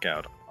 and check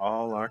out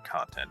all our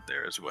content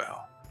there as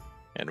well.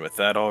 And with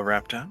that all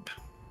wrapped up,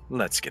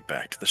 let's get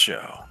back to the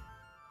show.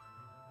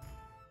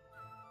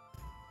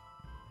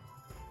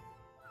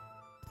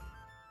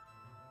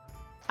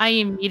 I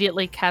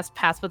immediately cast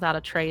Pass Without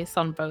a Trace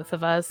on both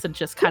of us and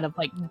just kind of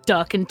like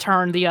duck and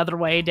turn the other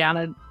way down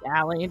an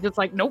alley and just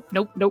like, nope.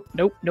 Oh, good.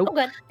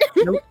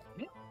 Nope.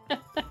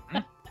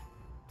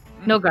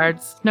 No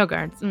guards.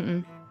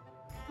 Mm-mm.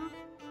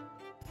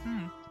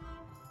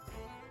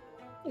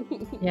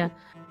 Yeah.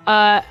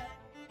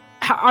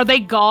 Are they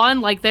gone?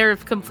 Like they're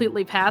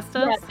completely past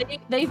us? Yeah,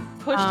 they've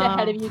pushed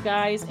ahead of you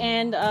guys.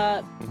 And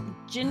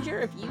Ginger,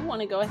 if you want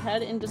to go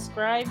ahead and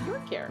describe your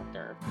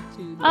character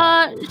to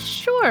the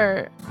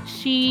sure.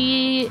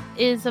 She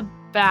is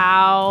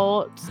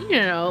about,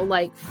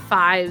 like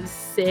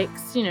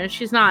 5'6".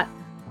 She's not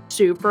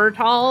super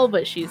tall,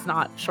 but she's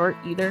not short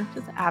either.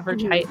 Just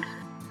average height.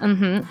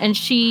 And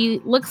she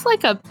looks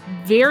like a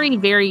very,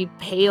 very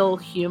pale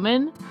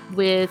human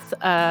with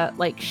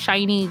like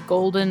shiny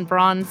golden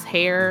bronze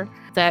hair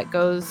that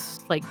goes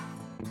like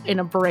in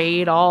a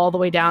braid all the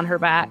way down her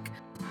back.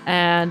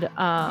 And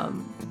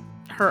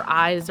her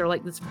eyes are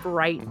like this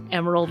bright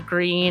emerald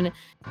green.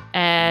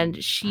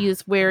 And she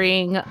is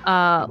wearing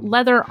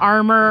leather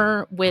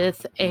armor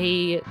with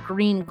a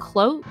green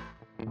cloak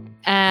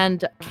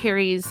and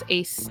carries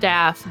a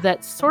staff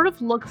that sort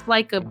of looks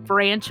like a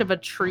branch of a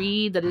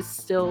tree that is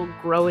still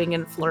growing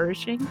and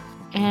flourishing.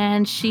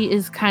 And she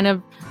is kind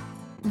of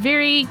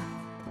very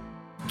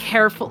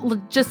careful,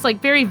 just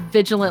like very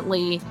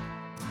vigilantly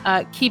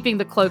keeping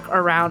the cloak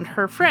around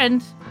her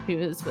friend who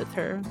is with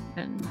her.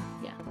 And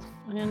yeah.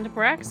 And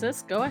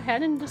Abraxas, go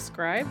ahead and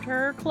describe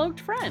her cloaked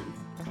friend.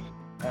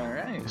 All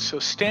right. So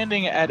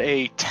standing at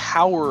a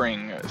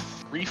towering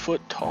 3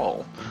 foot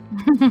tall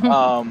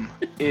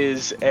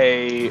is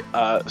a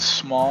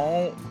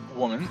small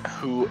woman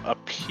who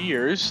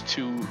appears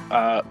to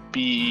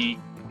be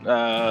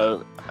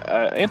an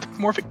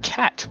anthropomorphic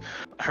cat.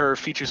 Her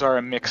features are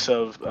a mix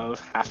of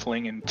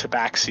halfling and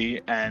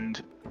tabaxi,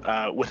 and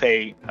with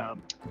a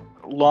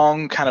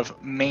long kind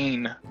of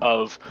mane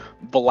of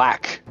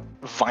black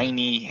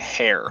viney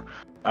hair,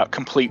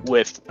 complete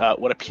with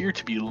what appear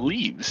to be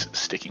leaves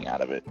sticking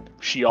out of it.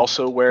 She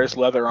also wears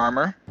leather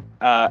armor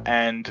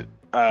and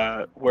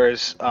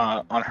wears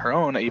on her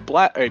own a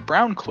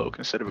brown cloak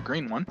instead of a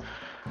green one.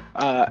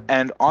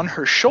 And on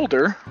her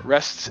shoulder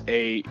rests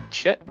a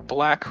jet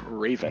black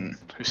raven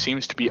who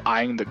seems to be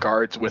eyeing the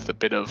guards with a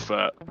bit of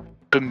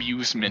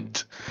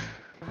bemusement,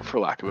 for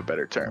lack of a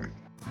better term.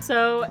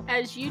 So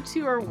as you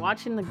two are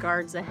watching the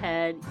guards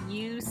ahead,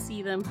 you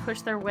see them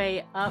push their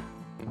way up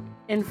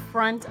in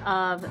front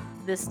of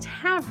this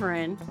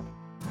tavern,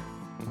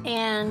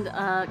 and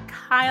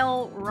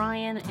Kyle,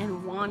 Ryan,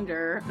 and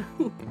Wander,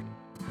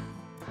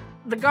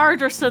 the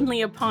guards are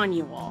suddenly upon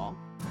you all.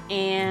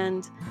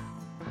 And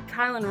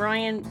Kyle and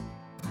Ryan,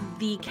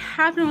 the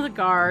captain of the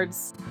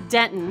guards,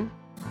 Denton,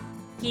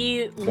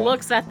 he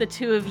looks at the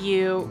two of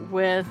you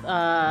with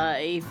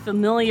a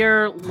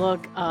familiar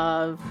look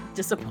of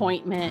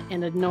disappointment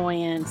and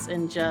annoyance,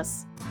 and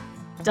just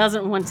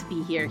doesn't want to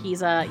be here.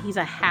 He's a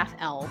half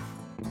elf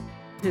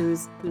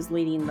who's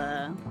leading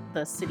the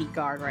city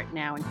guard right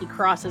now, and he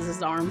crosses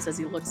his arms as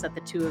he looks at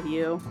the two of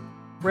you.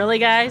 Really,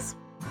 guys?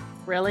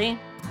 Really?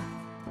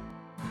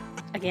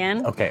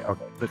 Again? Okay.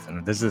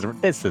 Listen, this is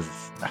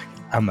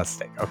a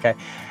mistake. Okay,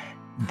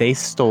 they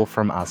stole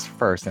from us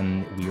first,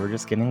 and we were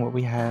just getting what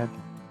we had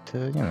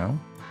to.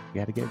 We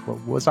had to get what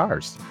was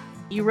ours.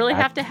 You really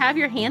have to have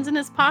your hands in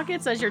his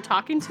pockets as you're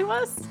talking to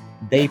us?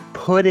 They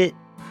put it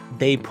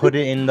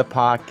in the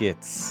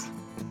pockets.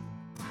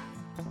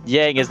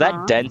 Yang, is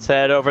that Dent's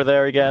head over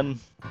there again?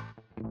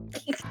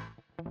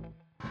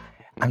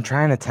 I'm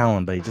trying to tell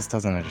him, but he just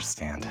doesn't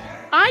understand.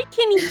 I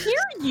can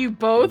hear you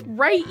both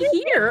right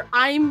here.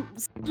 I'm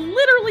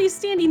literally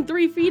standing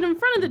 3 feet in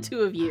front of the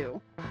two of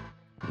you.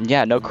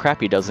 Yeah, no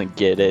crap, he doesn't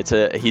get it.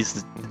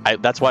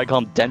 That's why I call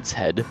him Dense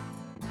Head.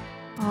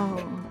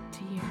 Oh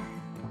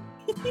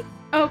dear.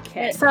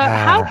 Okay. So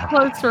how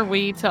close are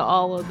we to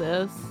all of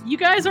this? You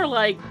guys are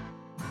like,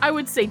 I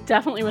would say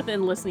definitely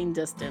within listening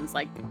distance,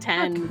 like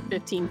 10,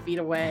 15 feet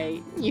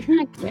away.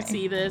 You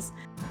see this.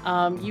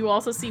 You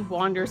also see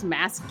Wander's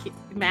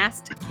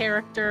masked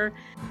character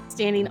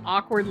standing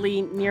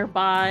awkwardly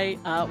nearby.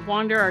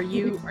 Wander, are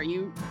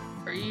you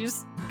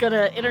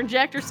gonna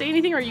interject or say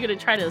anything, or are you gonna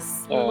try to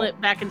slip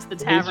back into the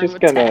tavern? He's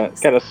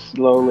just gonna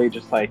slowly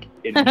just like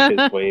inch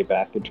his way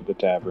back into the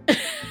tavern.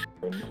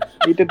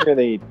 He didn't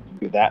really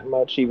do that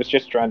much. He was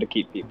just trying to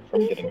keep people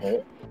from getting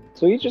hurt.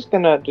 So he's just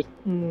gonna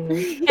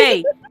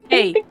Hey,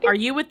 are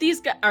you with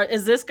these guys?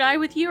 Is this guy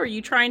with you? Are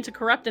you trying to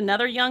corrupt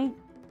another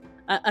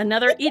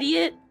another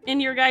idiot in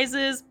your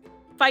guys'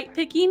 fight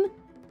picking?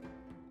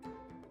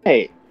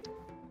 Hey.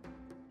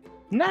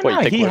 No,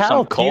 Wait, he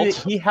helped. Cult?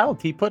 He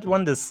helped. He put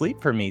one to sleep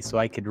for me so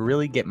I could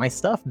really get my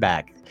stuff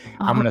back.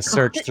 I'm gonna Oh,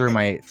 search through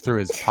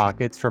his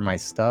pockets for my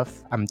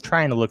stuff. I'm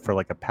trying to look for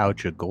like a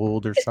pouch of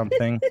gold or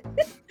something.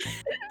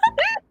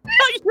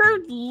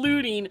 You're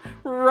looting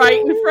right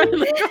in front of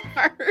the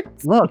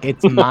guards. Look,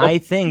 it's my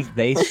things.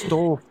 They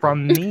stole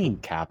from me,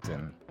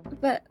 Captain.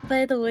 But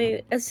by the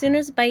way, as soon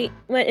as Bite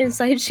went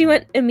inside, she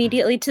went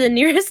immediately to the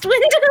nearest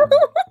window.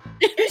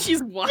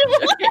 She's watching.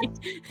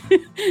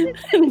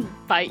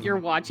 Bite, you're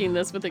watching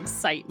this with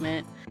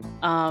excitement.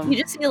 You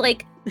just see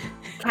like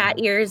cat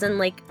ears and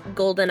like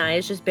golden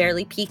eyes just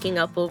barely peeking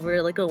up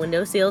over like a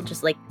windowsill,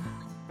 just like,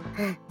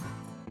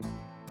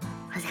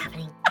 what's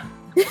happening?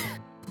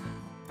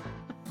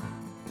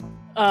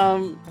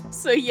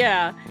 So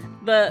yeah,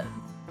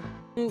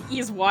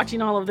 he's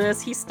watching all of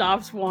this. He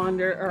stops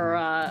Wander or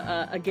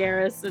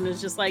Agaris and is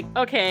just like,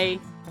 okay,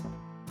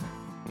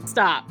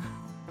 stop.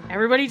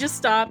 Everybody just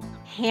stop.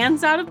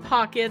 Hands out of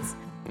pockets.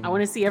 I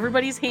want to see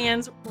everybody's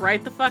hands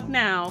right the fuck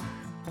now,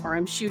 or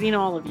I'm shooting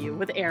all of you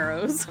with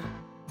arrows.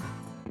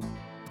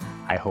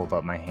 I hold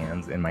up my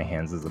hands. In my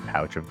hands is a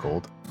pouch of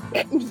gold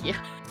Yeah.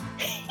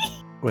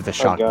 with a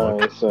shocked look.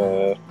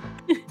 Guys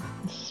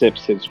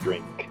sips his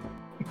drink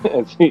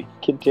as he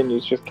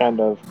continues just kind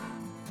of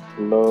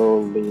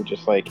slowly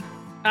just like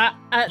That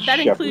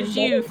shuffling includes back.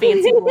 you,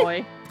 fancy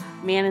boy.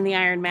 Man in the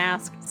iron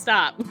mask.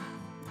 Stop.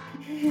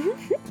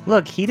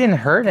 Look, he didn't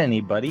hurt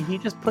anybody. He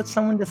just put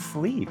someone to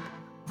sleep.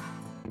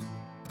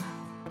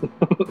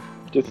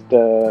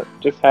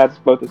 just has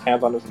both his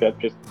hands on his hip,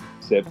 just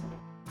sip.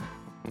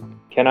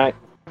 Can I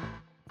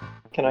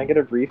get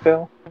a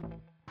refill?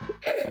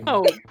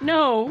 Oh,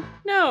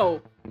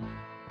 no.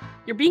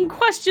 You're being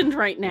questioned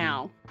right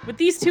now with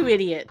these two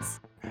idiots.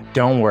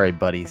 Don't worry,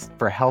 buddies.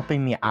 For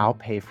helping me, I'll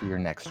pay for your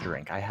next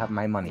drink. I have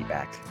my money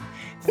back.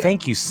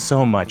 Thank you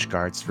so much,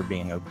 guards, for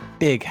being a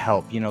big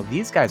help. You know,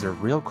 these guys are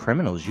real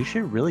criminals. You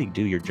should really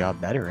do your job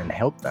better and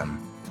help them.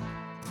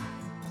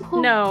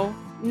 No.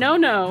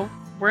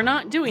 We're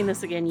not doing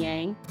this again,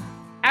 Yang.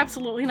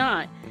 Absolutely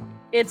not.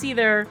 It's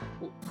either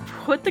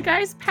put the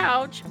guy's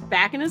pouch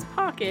back in his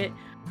pocket,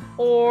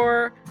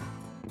 or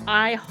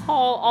I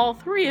haul all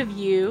 3 of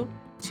you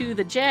to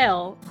the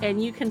jail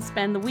and you can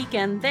spend the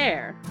weekend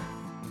there.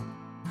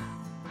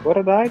 What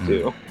did I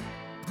do?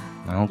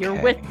 Okay.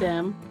 You're with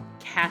them.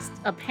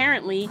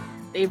 Apparently,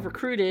 they've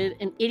recruited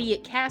an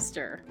idiot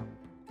caster.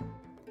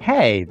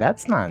 Hey,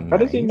 that's not nice. How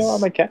does he know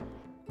I'm a cat?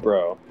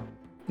 Bro.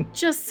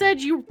 Just said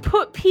you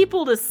put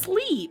people to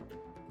sleep.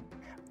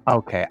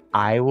 Okay,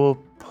 I will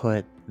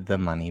put the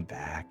money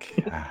back.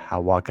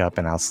 I'll walk up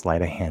and I'll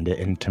sleight of hand it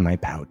into my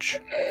pouch.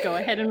 Go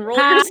ahead and roll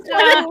your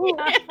sleight of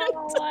hand.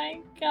 Oh my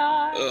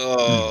god.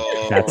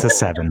 Oh. That's a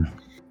 7.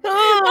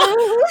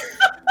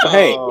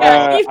 Hey,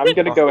 Yeah. I'm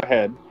gonna go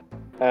ahead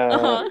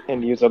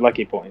and use a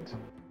lucky point.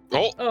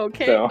 Oh,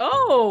 Okay. So-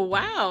 Oh,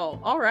 wow.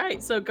 All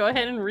right. So go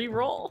ahead and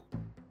re-roll.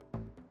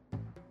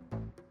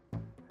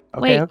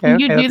 Wait, can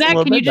you do that's a that?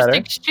 little Can you bit just better.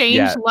 exchange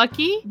Yeah.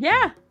 lucky?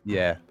 Yeah.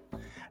 Yeah.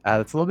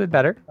 That's a little bit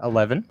better.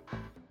 11.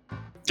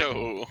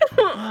 oh.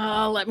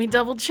 Oh, let me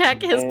double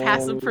check his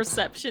passive And-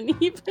 perception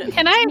even.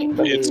 Can I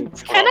It's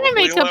can I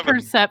make probably a 11.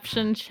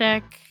 perception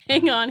check?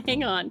 Hang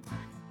on.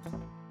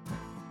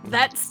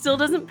 That still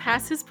doesn't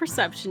pass his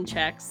perception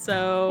check,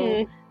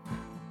 so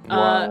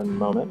One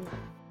moment.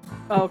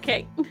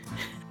 okay.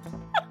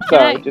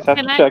 Sorry, I- just have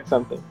can to I- check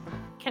something.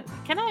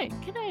 Can I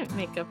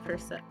make a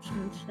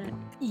perception check?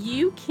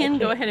 You can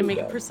go can't ahead and do make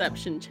a that.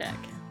 perception check.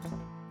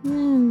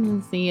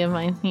 See if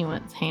I see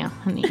what's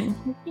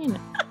happening. You know.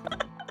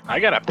 I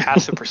got a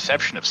passive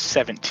perception of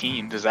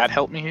 17. Does that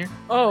help me here?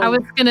 Oh, I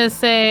was gonna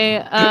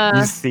say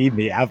You see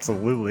me,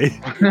 absolutely.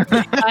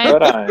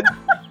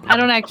 I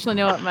don't actually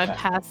know what my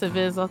passive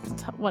is.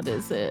 What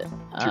is it?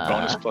 It's your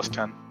bonus plus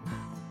 10.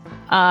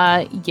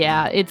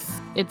 Yeah,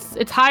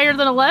 it's higher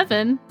than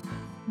 11.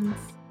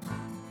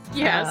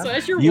 yeah. So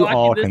as you're You walking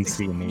all this, can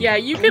see me. yeah,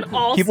 you can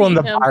all People see in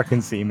the him. bar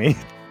can see me.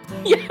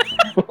 Yeah,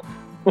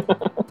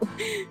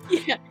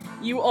 Yeah,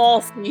 you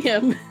all see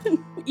him.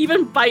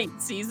 Even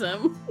Bite sees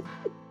him.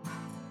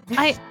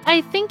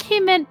 I think he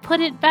meant put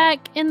it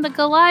back in the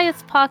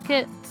Goliath's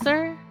pocket,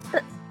 sir.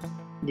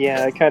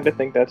 Yeah, I kind of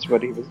think that's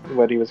what he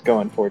was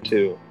going for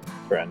too,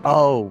 friend.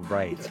 Oh,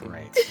 right.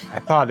 I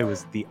thought it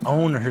was the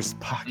owner's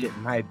pocket.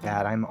 My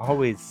bad. I'm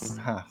always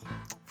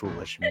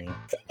foolish me.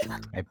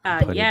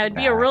 It'd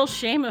be a real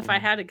shame if I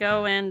had to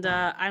go and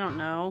I don't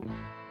know,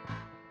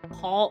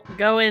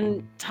 go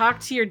and talk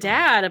to your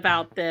dad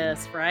about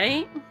this,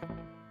 right?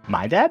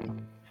 My dad?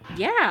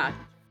 Yeah.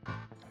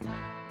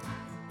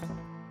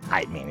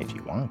 I mean, if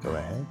you want, go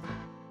ahead.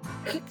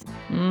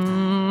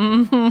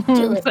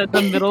 Said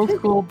the middle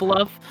school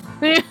bluff.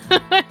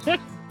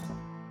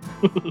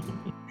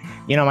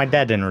 You know, my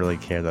dad didn't really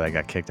care that I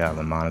got kicked out of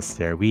the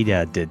monastery. We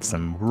did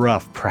some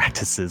rough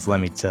practices, let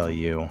me tell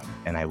you.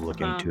 And I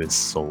look into his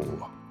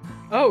soul.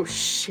 Oh,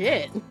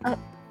 shit.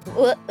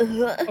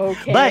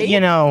 Okay. But, you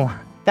know,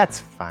 that's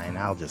fine.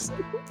 I'll just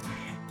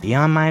be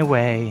on my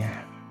way.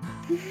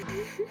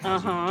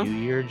 Uh-huh. You do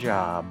your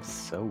job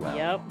so well.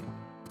 Yep.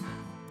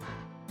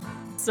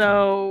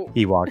 So...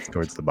 He walks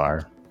towards the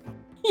bar.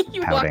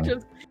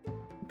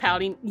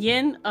 Pouting.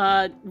 Yin,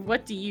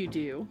 what do you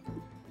do?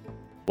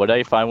 What did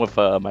I find with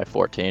my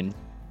 14?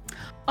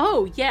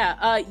 Oh,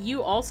 yeah.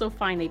 You also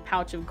find a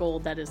pouch of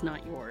gold that is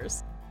not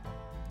yours.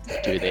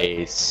 Do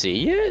they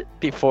see it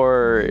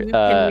before? You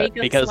can make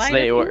a because sleight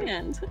they of were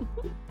hand.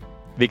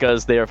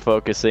 because they are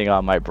focusing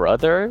on my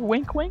brother.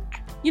 Wink, wink.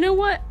 You know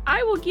what?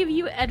 I will give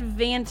you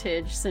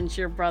advantage since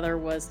your brother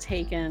was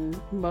taking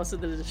most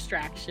of the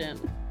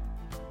distraction.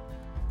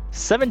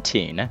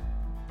 17.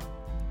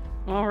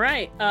 All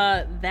right.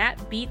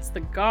 That beats the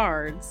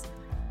guards.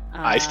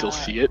 I still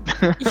see it.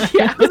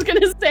 Yeah, I was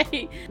gonna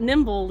say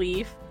Nimble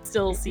Leaf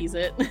still sees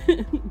it.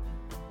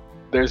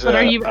 There's But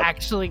are you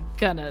actually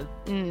gonna?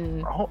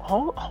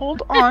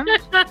 Hold on.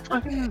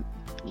 Fucking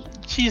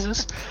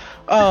Jesus.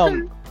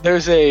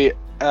 There's a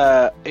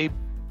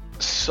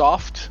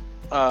soft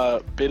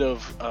bit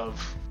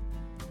of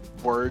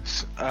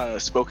words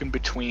spoken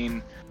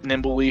between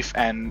Nimbleleaf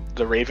and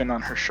the raven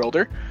on her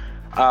shoulder,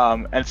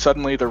 and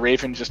suddenly the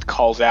raven just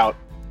calls out,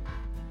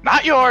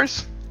 "Not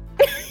yours!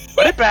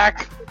 Put it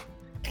back!"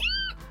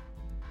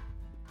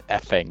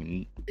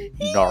 Effing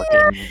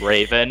narking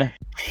raven.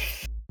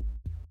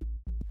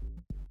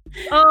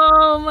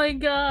 Oh my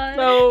god.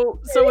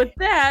 So with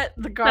that,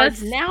 the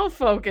guards now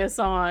focus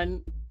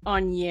on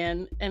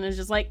Yin and is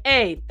just like,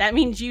 "Hey, that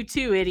means you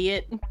too,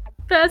 idiot."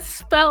 Best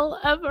spell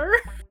ever.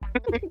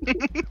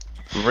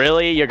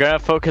 Really? You're gonna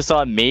focus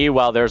on me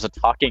while there's a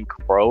talking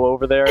crow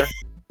over there?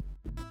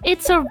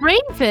 It's a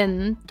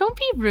raven. Don't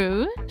be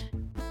rude.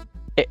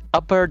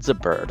 A bird's a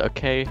bird,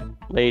 okay,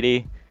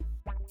 lady?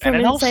 From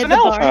And an elf's inside an the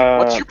elf. bar.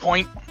 What's your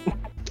point?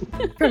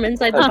 From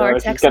inside the I bar,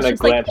 was Tex just is gonna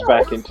just glance like,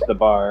 back into the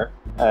bar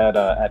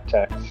at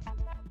Tex.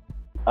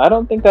 I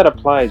don't think that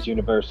applies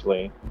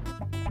universally.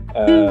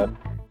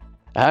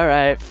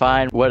 Alright,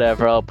 fine,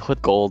 whatever, I'll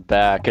put gold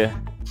back. Do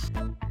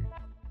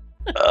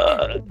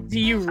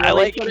you really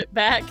like- put it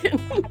back?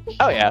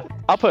 Oh yeah,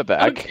 I'll put it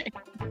back. Okay.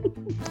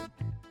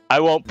 I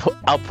won't put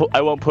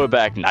it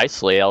back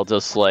nicely, I'll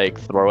just like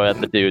throw it at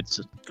the dude's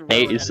Throw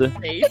it face. in his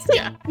face,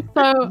 yeah.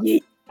 So,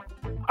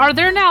 are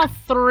there now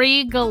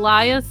 3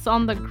 Goliaths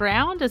on the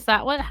ground? Is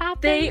that what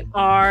happened? They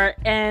are,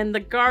 and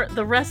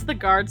the rest of the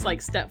guards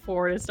like step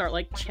forward and start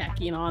like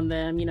checking on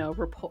them, you know,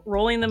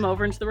 rolling them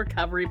over into the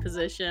recovery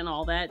position,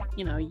 all that,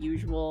 you know,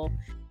 usual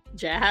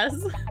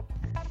jazz.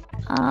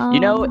 You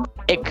know,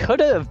 it could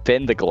have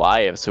been the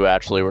Goliaths who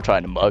actually were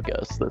trying to mug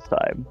us this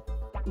time.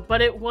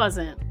 But it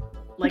wasn't.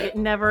 Like it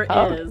never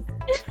Oh. is.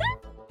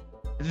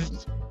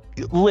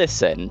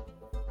 Listen,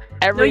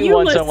 every No, you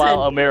once in a listen.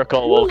 while a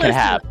miracle You will can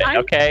listen, happen,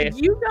 okay?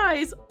 You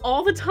guys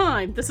all the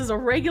time. This is a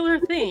regular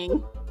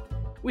thing.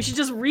 We should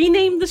just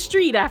rename the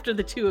street after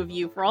the two of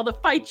you for all the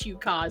fights you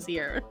cause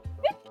here.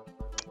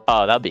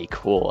 Oh, that'd be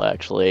cool,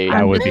 actually.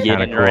 That would be Begin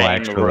kind of in cool, Ring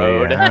actually.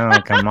 Road. Oh,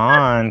 come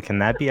on. Can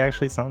that be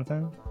actually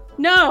something?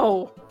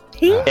 No.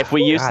 If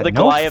we use God, the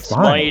no Goliath's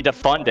fun. money to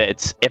fund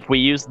it, So it's not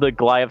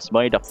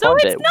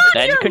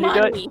your can you do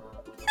it? money.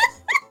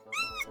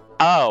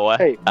 Oh,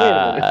 Hey, wait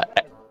a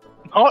minute.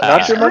 Oh,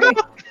 Not your money?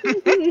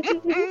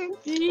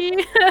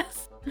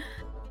 Yes.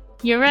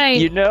 You're right.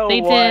 you know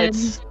they what? did.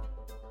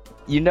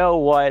 You know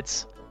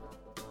what?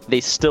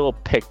 They still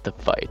picked the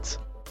fight.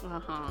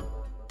 Uh-huh.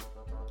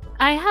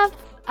 I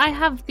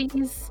have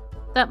these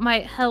that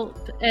might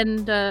help,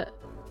 and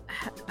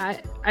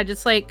I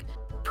just like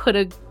put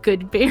a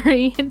good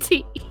berry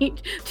into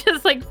each,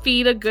 just like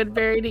feed a good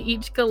berry to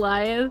each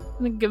Goliath,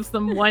 and it gives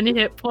them 1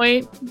 hit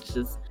point. It's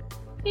just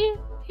here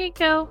you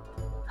go.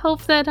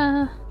 Hope that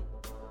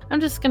I'm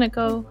just gonna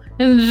go,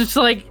 and just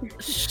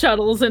like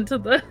shuttles into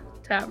the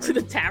tavern. To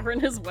the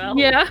tavern as well.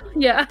 Yeah.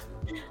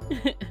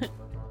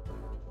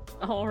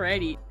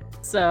 Alrighty.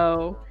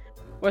 So,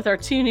 with our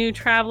 2 new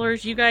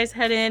travelers, you guys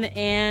head in,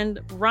 and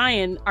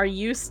Ryan, are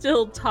you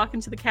still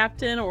talking to the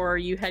captain, or are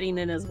you heading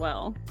in as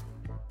well?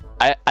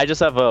 I just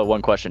have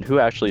one question. Who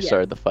actually Yeah.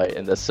 started the fight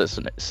in this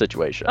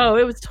situation? Oh,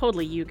 it was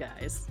totally you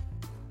guys.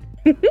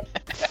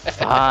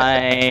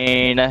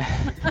 Fine.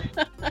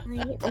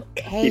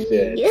 Okay. He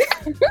did.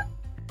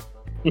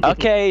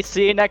 Okay,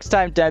 see you next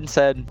time, Den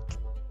said.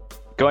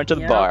 Going to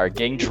the Yep. bar,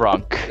 getting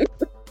drunk.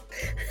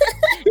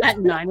 At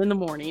 9 in the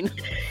morning.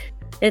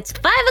 It's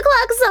 5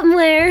 o'clock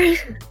somewhere.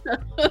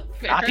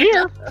 Not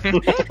here.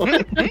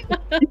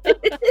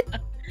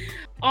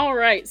 All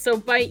right, so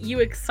Bite, you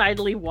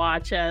excitedly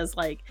watch as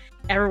like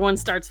everyone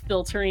starts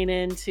filtering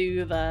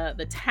into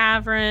the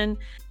tavern.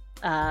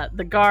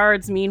 The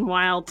guards,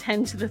 meanwhile,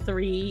 tend to the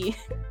 3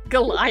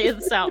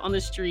 Goliaths out on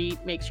the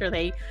street, make sure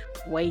they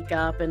wake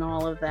up and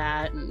all of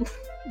that. And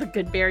the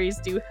good berries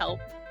do help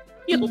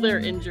heal their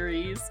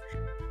injuries.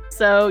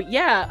 So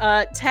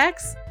yeah,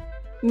 Tex,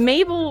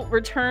 Mabel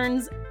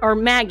returns, or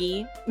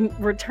Maggie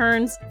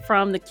returns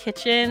from the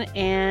kitchen,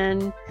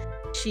 and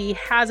she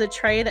has a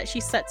tray that she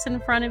sets in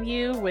front of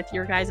you with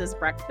your guys'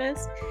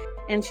 breakfast.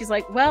 And she's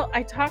like, well,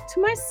 I talked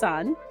to my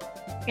son,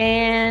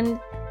 and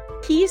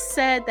he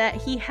said that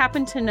he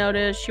happened to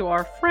notice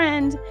your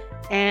friend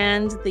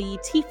and the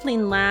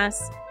tiefling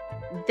lass.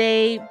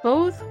 They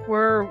both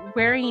were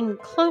wearing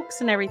cloaks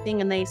and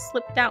everything, and they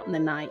slipped out in the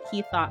night.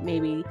 He thought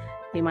maybe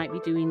they might be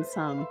doing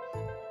some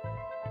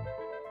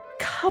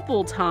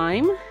couple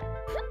time,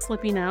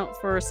 slipping out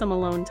for some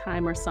alone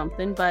time or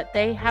something, but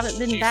they haven't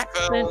been She back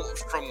fell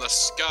since. from the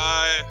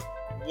sky.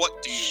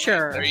 What do you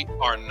Sure. mean? They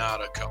are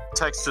not a couple.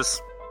 Tex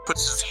just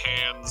puts his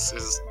hands,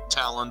 his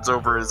talons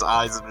over his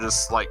eyes and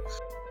just like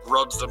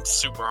rubs them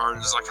super hard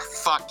and just like a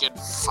fucking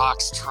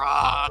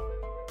foxtrot.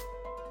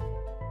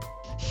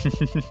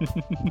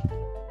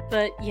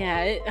 But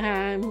yeah,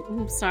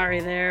 I'm sorry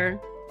there,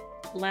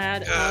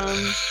 lad.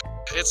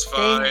 It's They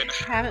fine.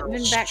 haven't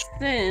been back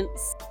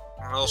since.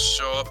 I'll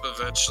show up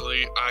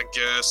eventually, I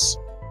guess.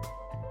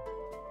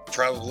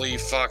 Probably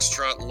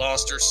Foxtrot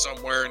lost her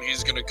somewhere, and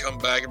he's gonna come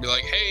back and be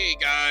like, "Hey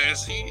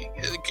guys,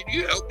 can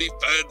you help me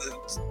find the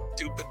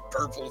stupid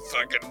purple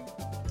fucking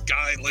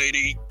guy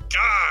lady?"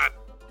 God,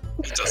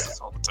 he does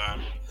this all the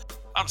time.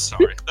 I'm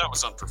sorry, that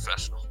was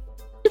unprofessional.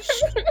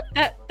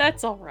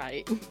 That's all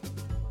right.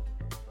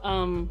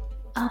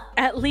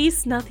 At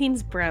least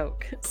nothing's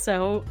broke,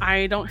 so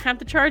I don't have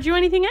to charge you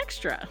anything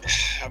extra.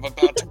 I'm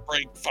about to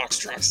break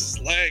Foxtrot's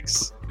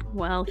legs.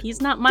 Well,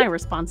 he's not my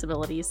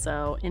responsibility,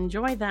 so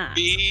enjoy that.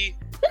 Be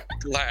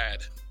glad.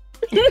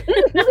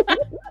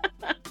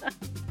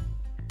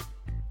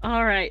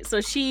 All right, so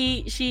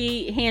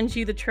she hands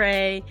you the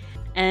tray,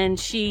 and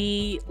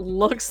she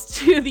looks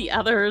to the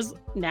others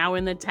now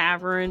in the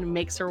tavern,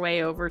 makes her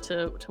way over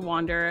to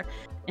Wander,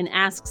 and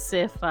asks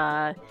if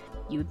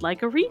you'd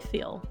like a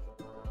refill.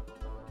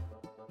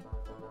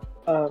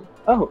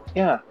 Oh,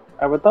 yeah.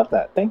 I would love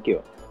that. Thank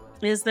you.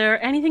 Is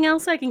there anything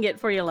else I can get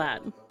for you,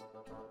 lad?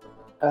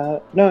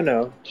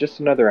 No. Just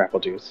another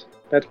apple juice.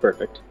 That's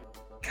perfect.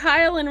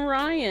 Kyle and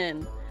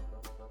Ryan,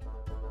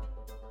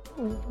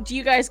 do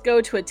you guys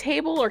go to a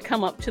table or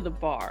come up to the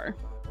bar?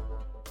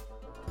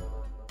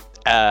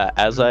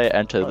 As I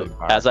entered the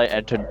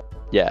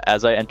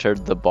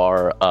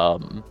bar,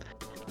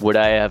 would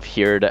I have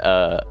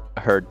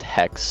heard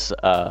Tex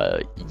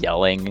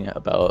yelling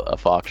about a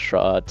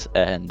foxtrot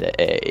and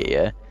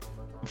a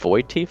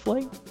void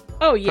tiefling?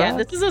 Oh yeah,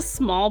 Perhaps? this is a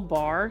small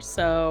bar,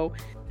 so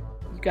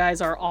you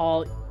guys are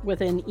all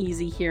within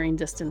easy hearing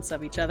distance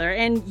of each other,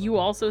 and you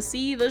also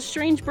see the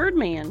strange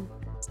birdman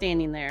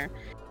standing there.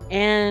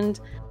 And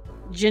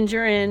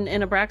Ginger and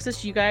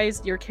Abraxas, you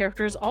guys, your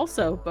characters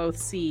also both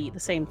see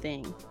the same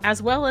thing,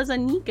 as well as a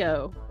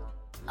Nico.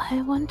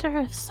 I wonder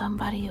if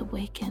somebody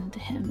awakened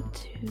him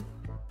too.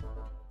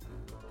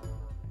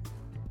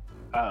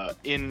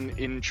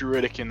 In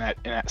Druidic, in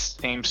that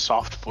same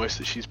soft voice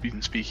that she's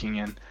been speaking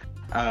in,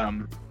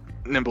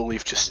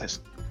 Nimbleleaf just says,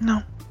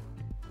 "No,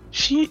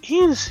 he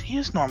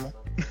is normal."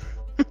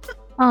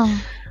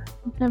 Oh,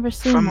 I've never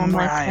seen From one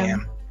where like I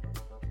him. am.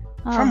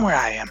 Oh, From where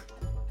I am.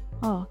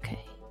 oh, okay.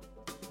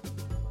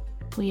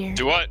 Weird.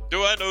 Do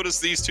I notice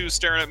these two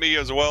staring at me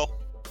as well?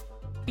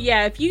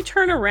 Yeah, if you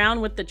turn around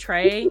with the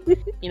tray,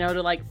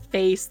 to like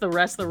face the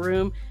rest of the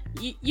room,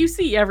 you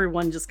see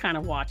everyone just kind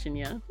of watching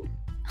you.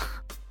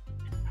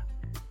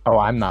 Oh,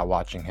 I'm not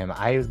watching him.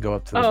 I go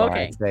up to the Oh, bar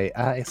okay. and say,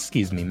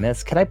 excuse me,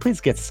 miss, could I please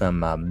get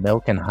some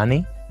milk and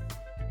honey?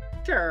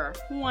 Sure,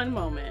 one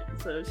moment.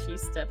 So she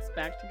steps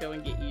back to go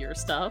and get you your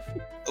stuff.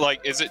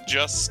 Like, is it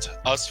just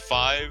us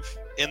 5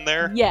 in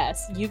there?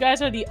 Yes, you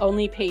guys are the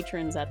only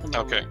patrons at the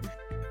moment. Okay.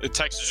 The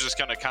text is just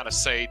gonna kind of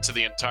say to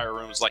the entire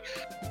room, is like,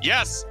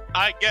 "Yes,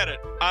 I get it.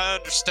 I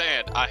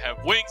understand. I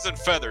have wings and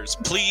feathers.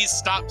 Please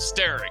stop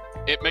staring.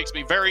 It makes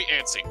me very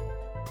antsy."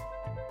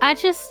 I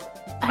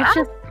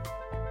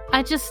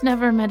just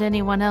never met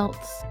anyone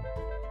else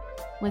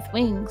with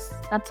wings.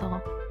 That's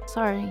all.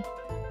 Sorry.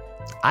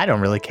 I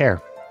don't really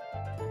care.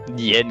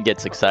 Yin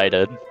gets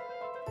excited.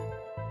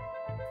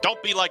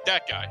 Don't be like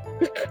that guy.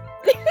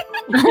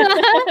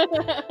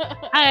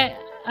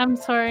 I'm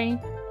sorry.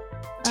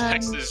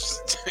 Tex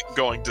is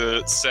going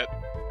to set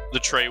the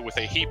tray with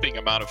a heaping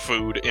amount of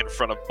food in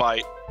front of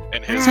Bite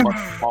and his much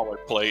smaller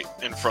plate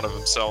in front of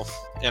himself,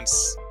 and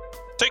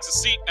takes a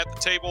seat at the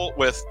table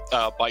with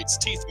Bite's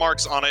teeth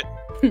marks on it,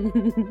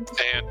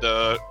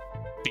 and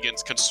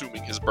begins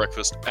consuming his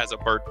breakfast as a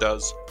bird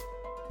does.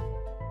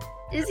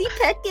 Is he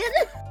pecking?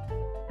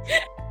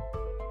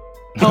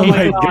 Oh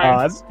my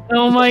god.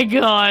 Oh my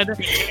god.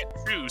 He can't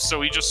chew,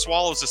 so he just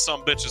swallows his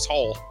some bitch's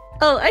whole.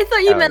 Oh, I thought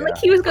you meant like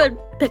he was going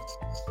peck,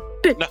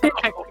 peck, No,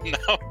 peck,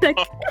 no. peck.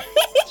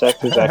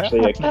 Tex is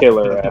actually a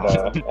killer at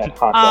hot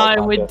dog I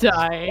would contests.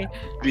 die.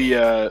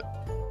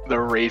 The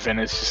raven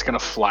is just gonna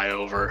fly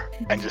over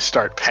and just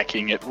start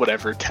pecking at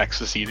whatever Tex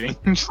is eating.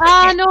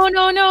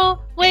 No.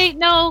 Wait,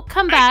 no.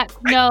 Come back.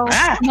 No.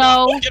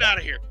 No. Get out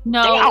of here.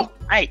 No. Ow!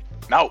 Hey,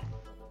 no.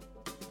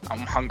 I'm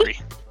hungry.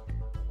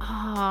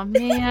 Oh,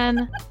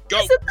 man. Go.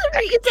 Does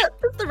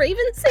the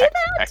raven say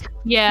that? Peck.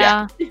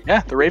 Yeah.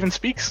 Yeah, the raven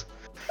speaks.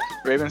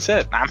 The raven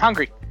said, "I'm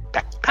hungry."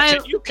 Peck, peck.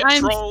 Can you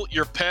control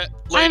your pet,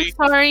 I'm lady?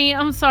 sorry.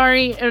 I'm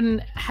sorry.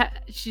 And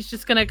she's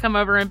just going to come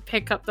over and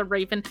pick up the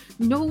raven.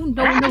 No.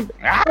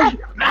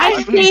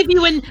 I gave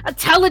you an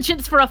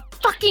intelligence for a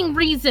fucking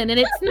reason, and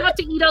it's not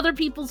to eat other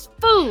people's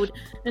food.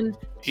 And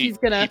she's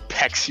going He to...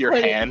 pecks your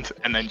put it- hand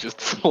and then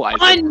just flies.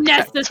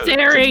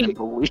 Unnecessary.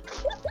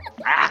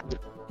 Ah.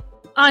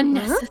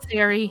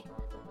 Unnecessary.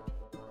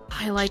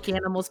 I like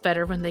animals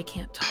better when they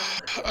can't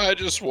talk. I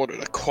just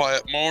wanted a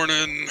quiet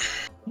morning.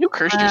 You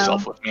cursed Wow.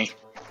 yourself with me.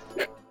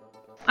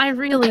 I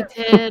really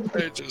did.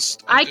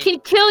 I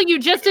can kill you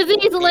just as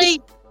easily.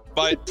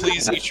 Bite,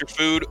 please eat your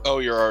food. Oh,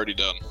 you're already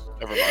done.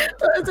 Never mind.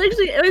 It's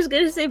actually, I was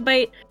gonna say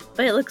Bite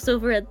looks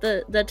over at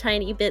the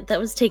tiny bit that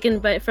was taken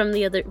by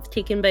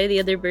the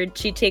other bird.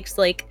 She takes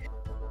like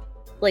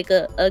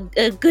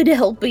a good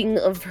helping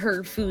of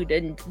her food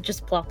and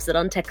just plops it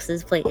on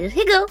Tex's plate. Here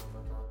you go.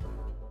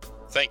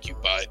 Thank you,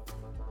 Bite.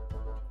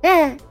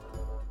 Yeah.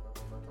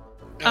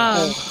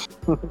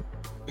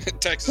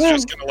 Tex is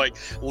just gonna like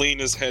lean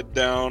his head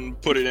down,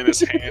 put it in his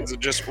hands,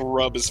 and just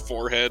rub his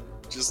forehead.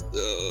 Just.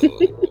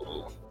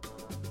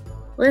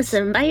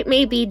 Listen, Bite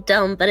may be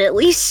dumb, but at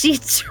least she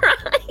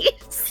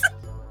tries.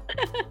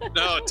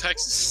 No,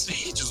 Tex,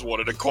 he just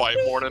wanted a quiet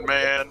morning,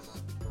 man.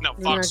 Now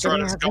Not Foxtrot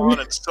gonna is happen. gone,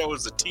 and so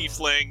is the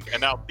tiefling,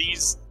 and now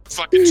these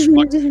fucking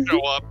schmucks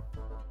show up.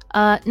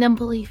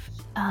 Numbleaf,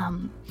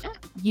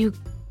 you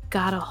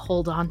gotta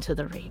hold on to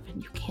the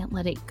raven. You can't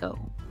let it go,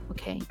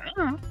 okay?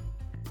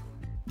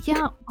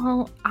 Yeah,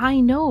 well, I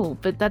know,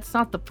 but that's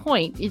not the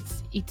point.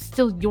 It's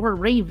still your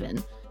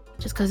raven.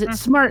 Just because it's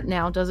smart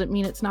now doesn't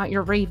mean it's not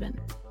your raven.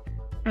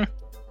 Damn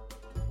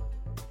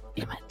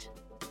it.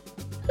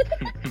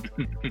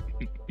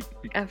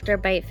 After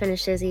Bite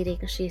finishes eating,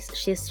 she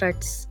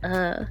starts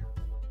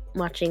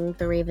watching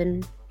the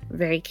raven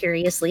very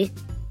curiously.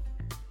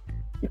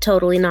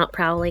 Totally not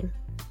prowling.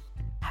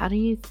 How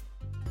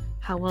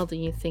well do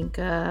you think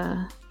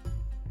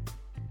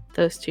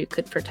those two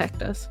could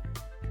protect us?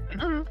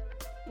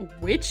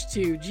 Which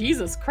two?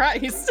 Jesus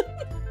Christ.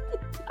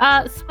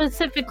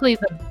 Specifically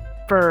the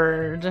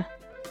bird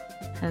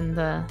and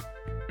the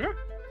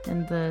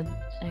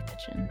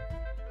Ekagen.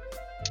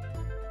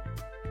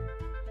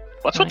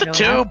 What's Wanna with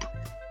the go tube?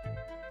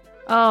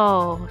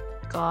 Oh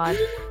God.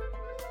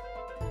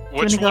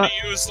 Which Gonna one go- of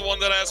you is the one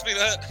that asked me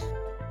that?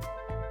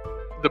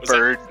 The Was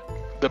bird.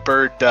 The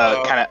bird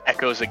kind of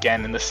echoes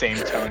again in the same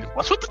tone.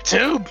 What's with the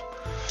tube?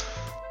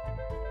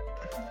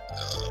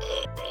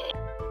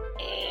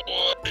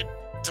 I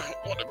don't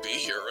want to be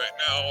here right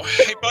now.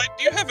 Hey, Bite,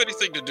 do you have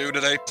anything to do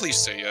today? Please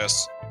say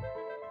yes.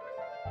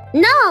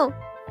 No!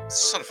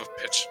 Son of a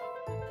bitch.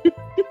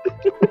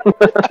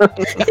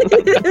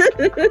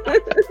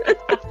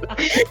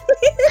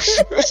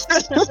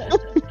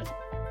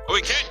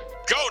 We can't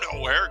go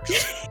nowhere,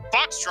 because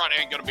Foxtrot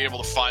ain't gonna be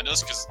able to find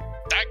us, because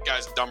that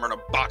guy's dumber than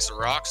a box of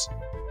rocks.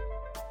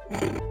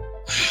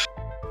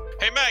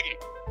 Hey, Maggie,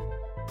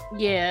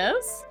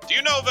 Yes. do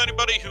you know of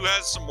anybody who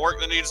has some work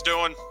that needs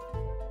doing?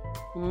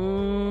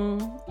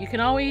 You can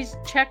always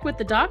check with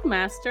the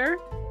dockmaster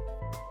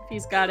if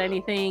he's got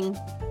anything.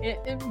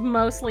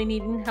 Mostly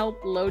needing help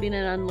loading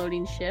and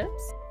unloading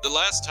ships. The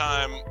last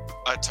time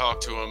I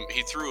talked to him,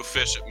 he threw a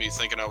fish at me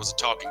thinking I was a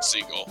talking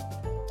seagull.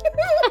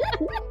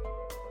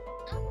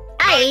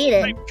 I ate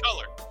it. Same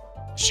color.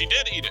 She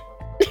did eat it.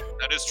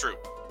 That is true.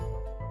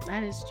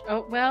 That is.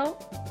 Oh well.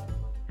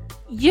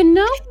 You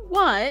know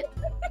what?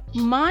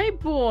 My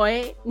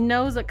boy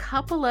knows a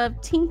couple of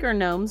tinker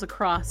gnomes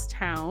across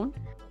town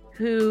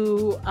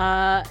who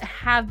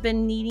have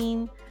been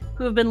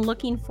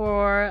looking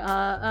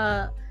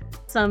for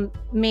some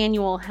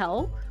manual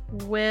help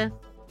with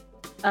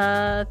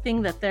a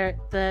thing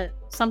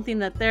something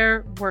that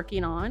they're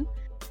working on.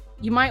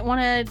 You might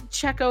want to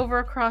check over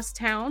across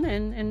town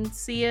and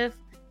see if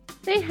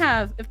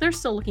they're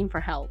still looking for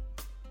help.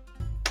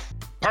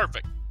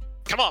 Perfect.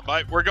 Come on,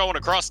 Mike. We're going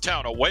across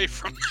town away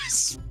from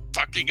this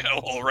fucking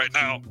hellhole right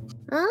now.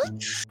 Huh?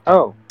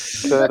 Oh,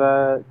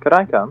 could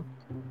I come?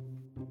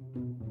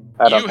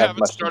 I don't You have haven't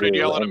much to started do,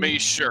 yelling at and- me,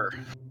 sure.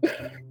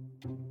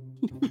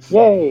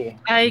 Yay!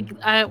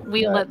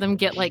 We let them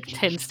get like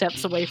 10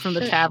 steps away from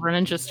the tavern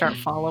and just start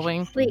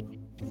following. Wait,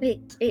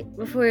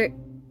 before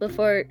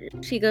before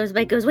she goes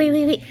back, goes,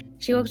 wait.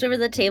 She walks over to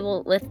the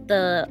table with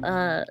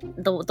the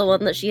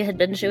one that she had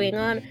been chewing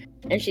on,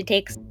 and she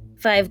takes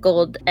 5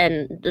 gold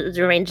and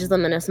arranges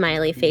them in a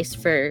smiley face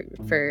for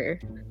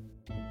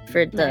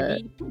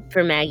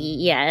Maggie.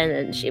 Yeah, and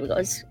then she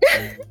goes.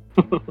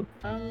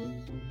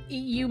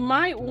 You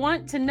might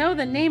want to know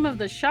the name of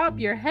the shop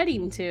you're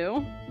heading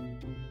to.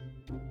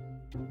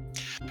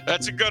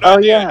 That's a good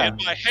idea. Yeah. In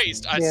my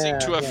haste, I seem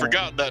to have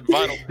forgotten that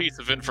vital piece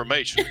of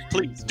information.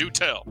 Please, do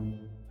tell.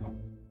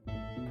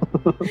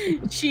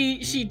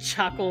 She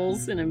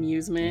chuckles in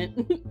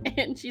amusement,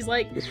 and she's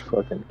like, This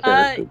fucking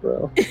character,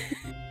 bro.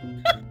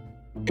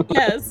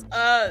 yes,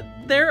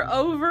 they're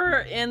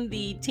over in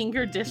the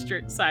Tinker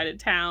District side of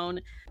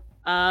town.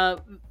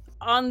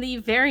 On the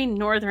very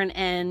northern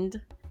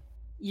end,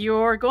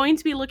 you're going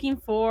to be looking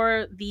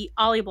for the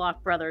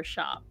Ollyblock Brothers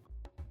shop.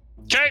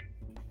 Okay.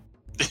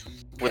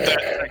 With that,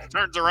 Tex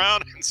turns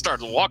around and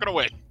starts walking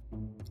away.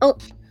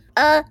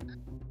 Goodbye.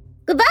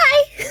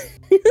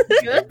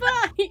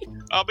 Goodbye.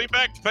 I'll be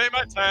back to pay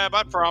my tab,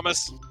 I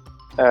promise.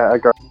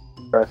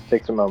 Garth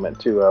takes a moment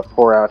to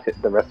pour out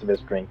the rest of his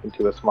drink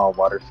into a small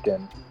water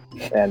skin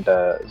and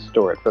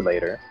store it for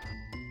later.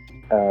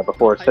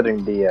 Before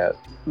setting the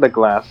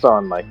glass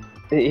on, like,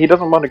 he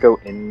doesn't want to go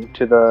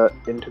into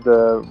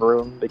the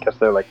room because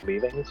they're like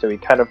leaving, so he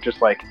kind of just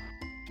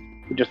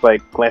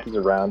glances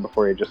around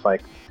before he just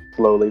like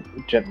slowly,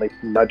 gently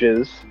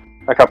nudges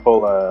a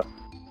couple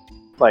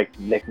like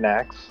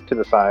knickknacks to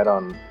the side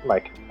on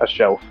like a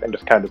shelf and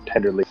just kind of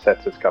tenderly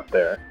sets his cup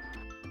there.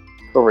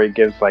 Before he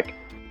gives like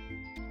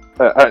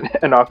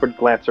an awkward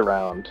glance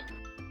around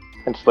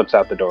and slips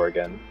out the door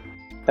again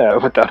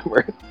without a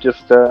word.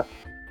 Just there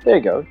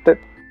you go.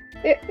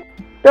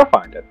 They'll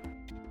find it.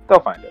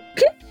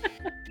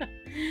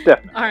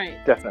 Definitely. All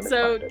right. Definitely.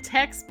 So find it.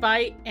 Tex,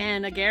 Bite,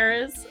 and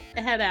Agaris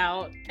head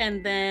out,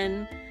 and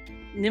then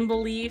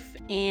Nimbleleaf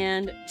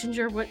and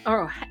Ginger.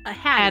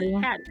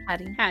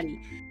 Hattie.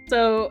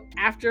 So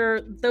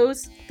after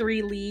those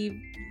 3 leave,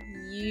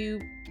 you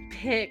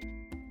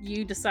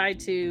decide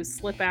to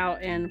slip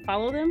out and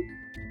follow them.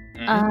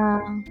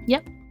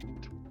 Yep.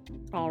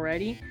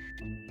 Alrighty.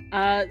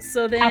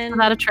 So then After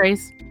that, a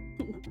trace.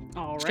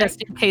 All right.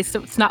 Just in case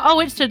it's not. Oh,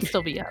 it should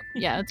still be up.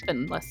 Yeah, it's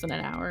been less than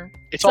an hour.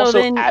 It's So also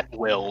then- at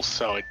will,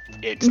 so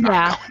it's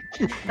not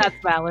going. That's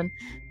valid.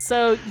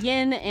 So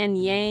Yin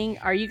and Yang,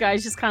 are you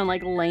guys just kind of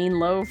like laying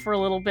low for a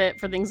little bit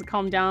for things to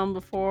calm down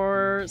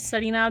before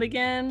setting out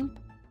again?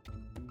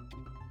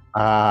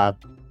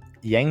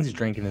 Yang's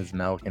drinking his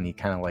milk, and he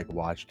kind of like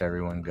watched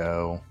everyone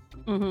go.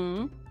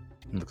 Mm-hmm.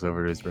 He looks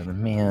over to his brother.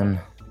 Man,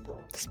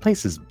 this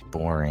place is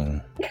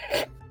boring.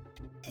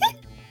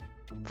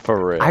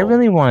 For real. I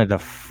really wanted to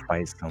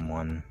fight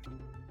someone.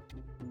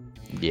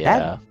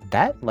 Yeah.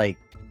 That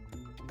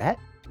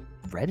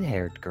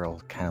red-haired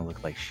girl kind of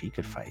looked like she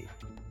could fight.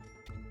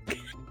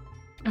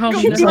 Oh,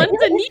 Go no. run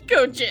to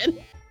Nico, Jin.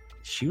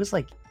 She was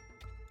like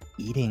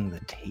eating the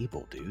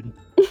table, dude.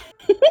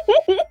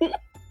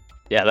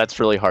 Yeah,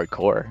 that's really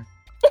hardcore.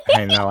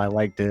 I know, I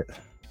liked it.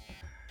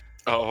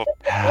 Oh,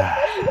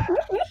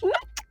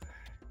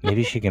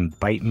 Maybe she can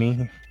bite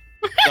me.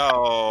 no.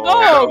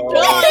 Oh,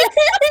 God.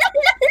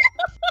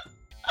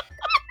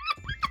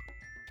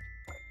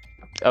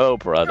 Oh,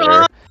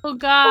 brother. Oh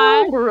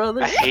God.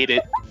 brother. I hate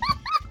it.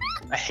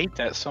 I hate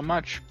that so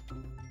much.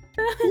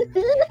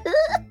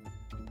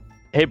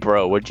 Hey,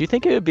 bro, would you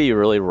think it would be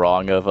really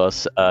wrong of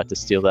us to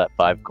steal that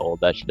 5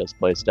 gold that she just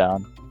placed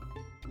down?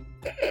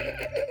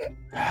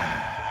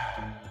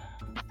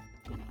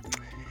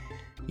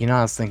 You know,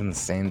 I was thinking the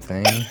same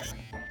thing.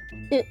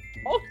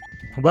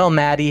 Well,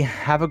 Maddie,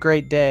 have a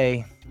great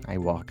day. I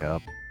walk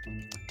up,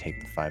 take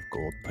the 5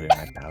 gold, put it in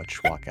my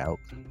pouch, walk out.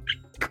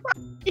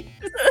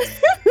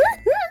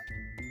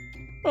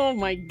 Oh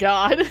my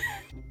God.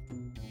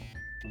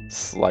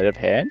 Sleight of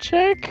hand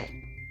check?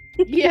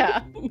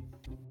 Yeah.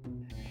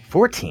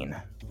 14.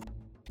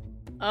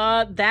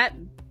 Let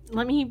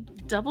me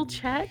double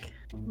check.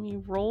 Let me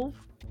roll.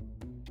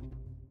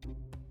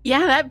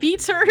 Yeah, that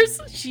beats hers.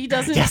 She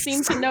doesn't Yes.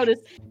 seem to notice.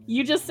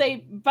 You just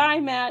say,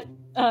 bye, Matt.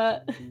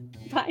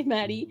 Bye,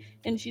 Maddie.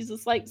 And she's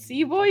just like, see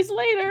you boys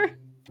later.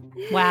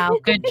 Wow,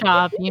 good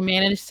job. You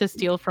managed to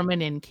steal from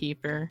an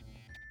innkeeper.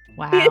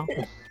 Wow.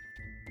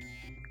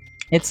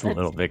 It's the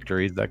little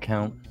victories that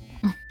count.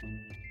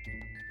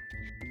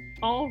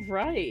 All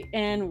right.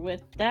 And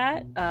with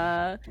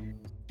that,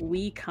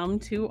 we come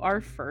to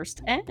our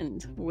first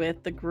end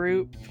with the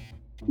group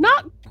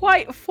not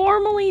quite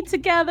formally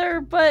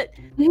together, but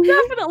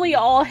definitely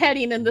all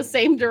heading in the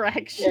same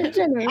direction.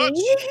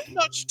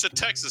 Much to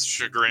Texas'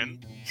 chagrin.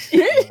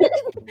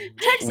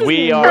 Texas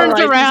We turns are- Turns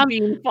around around.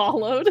 being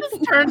followed.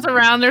 Turns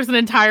around, there's an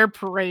entire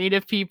parade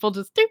of people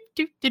just doop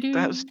doop doop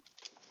doop.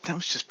 That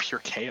was just pure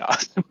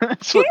chaos.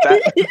 That's what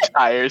that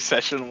entire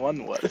session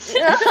 1 was.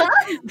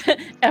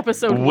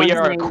 Episode We one's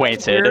are name,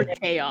 acquainted. Pure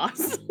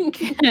Chaos.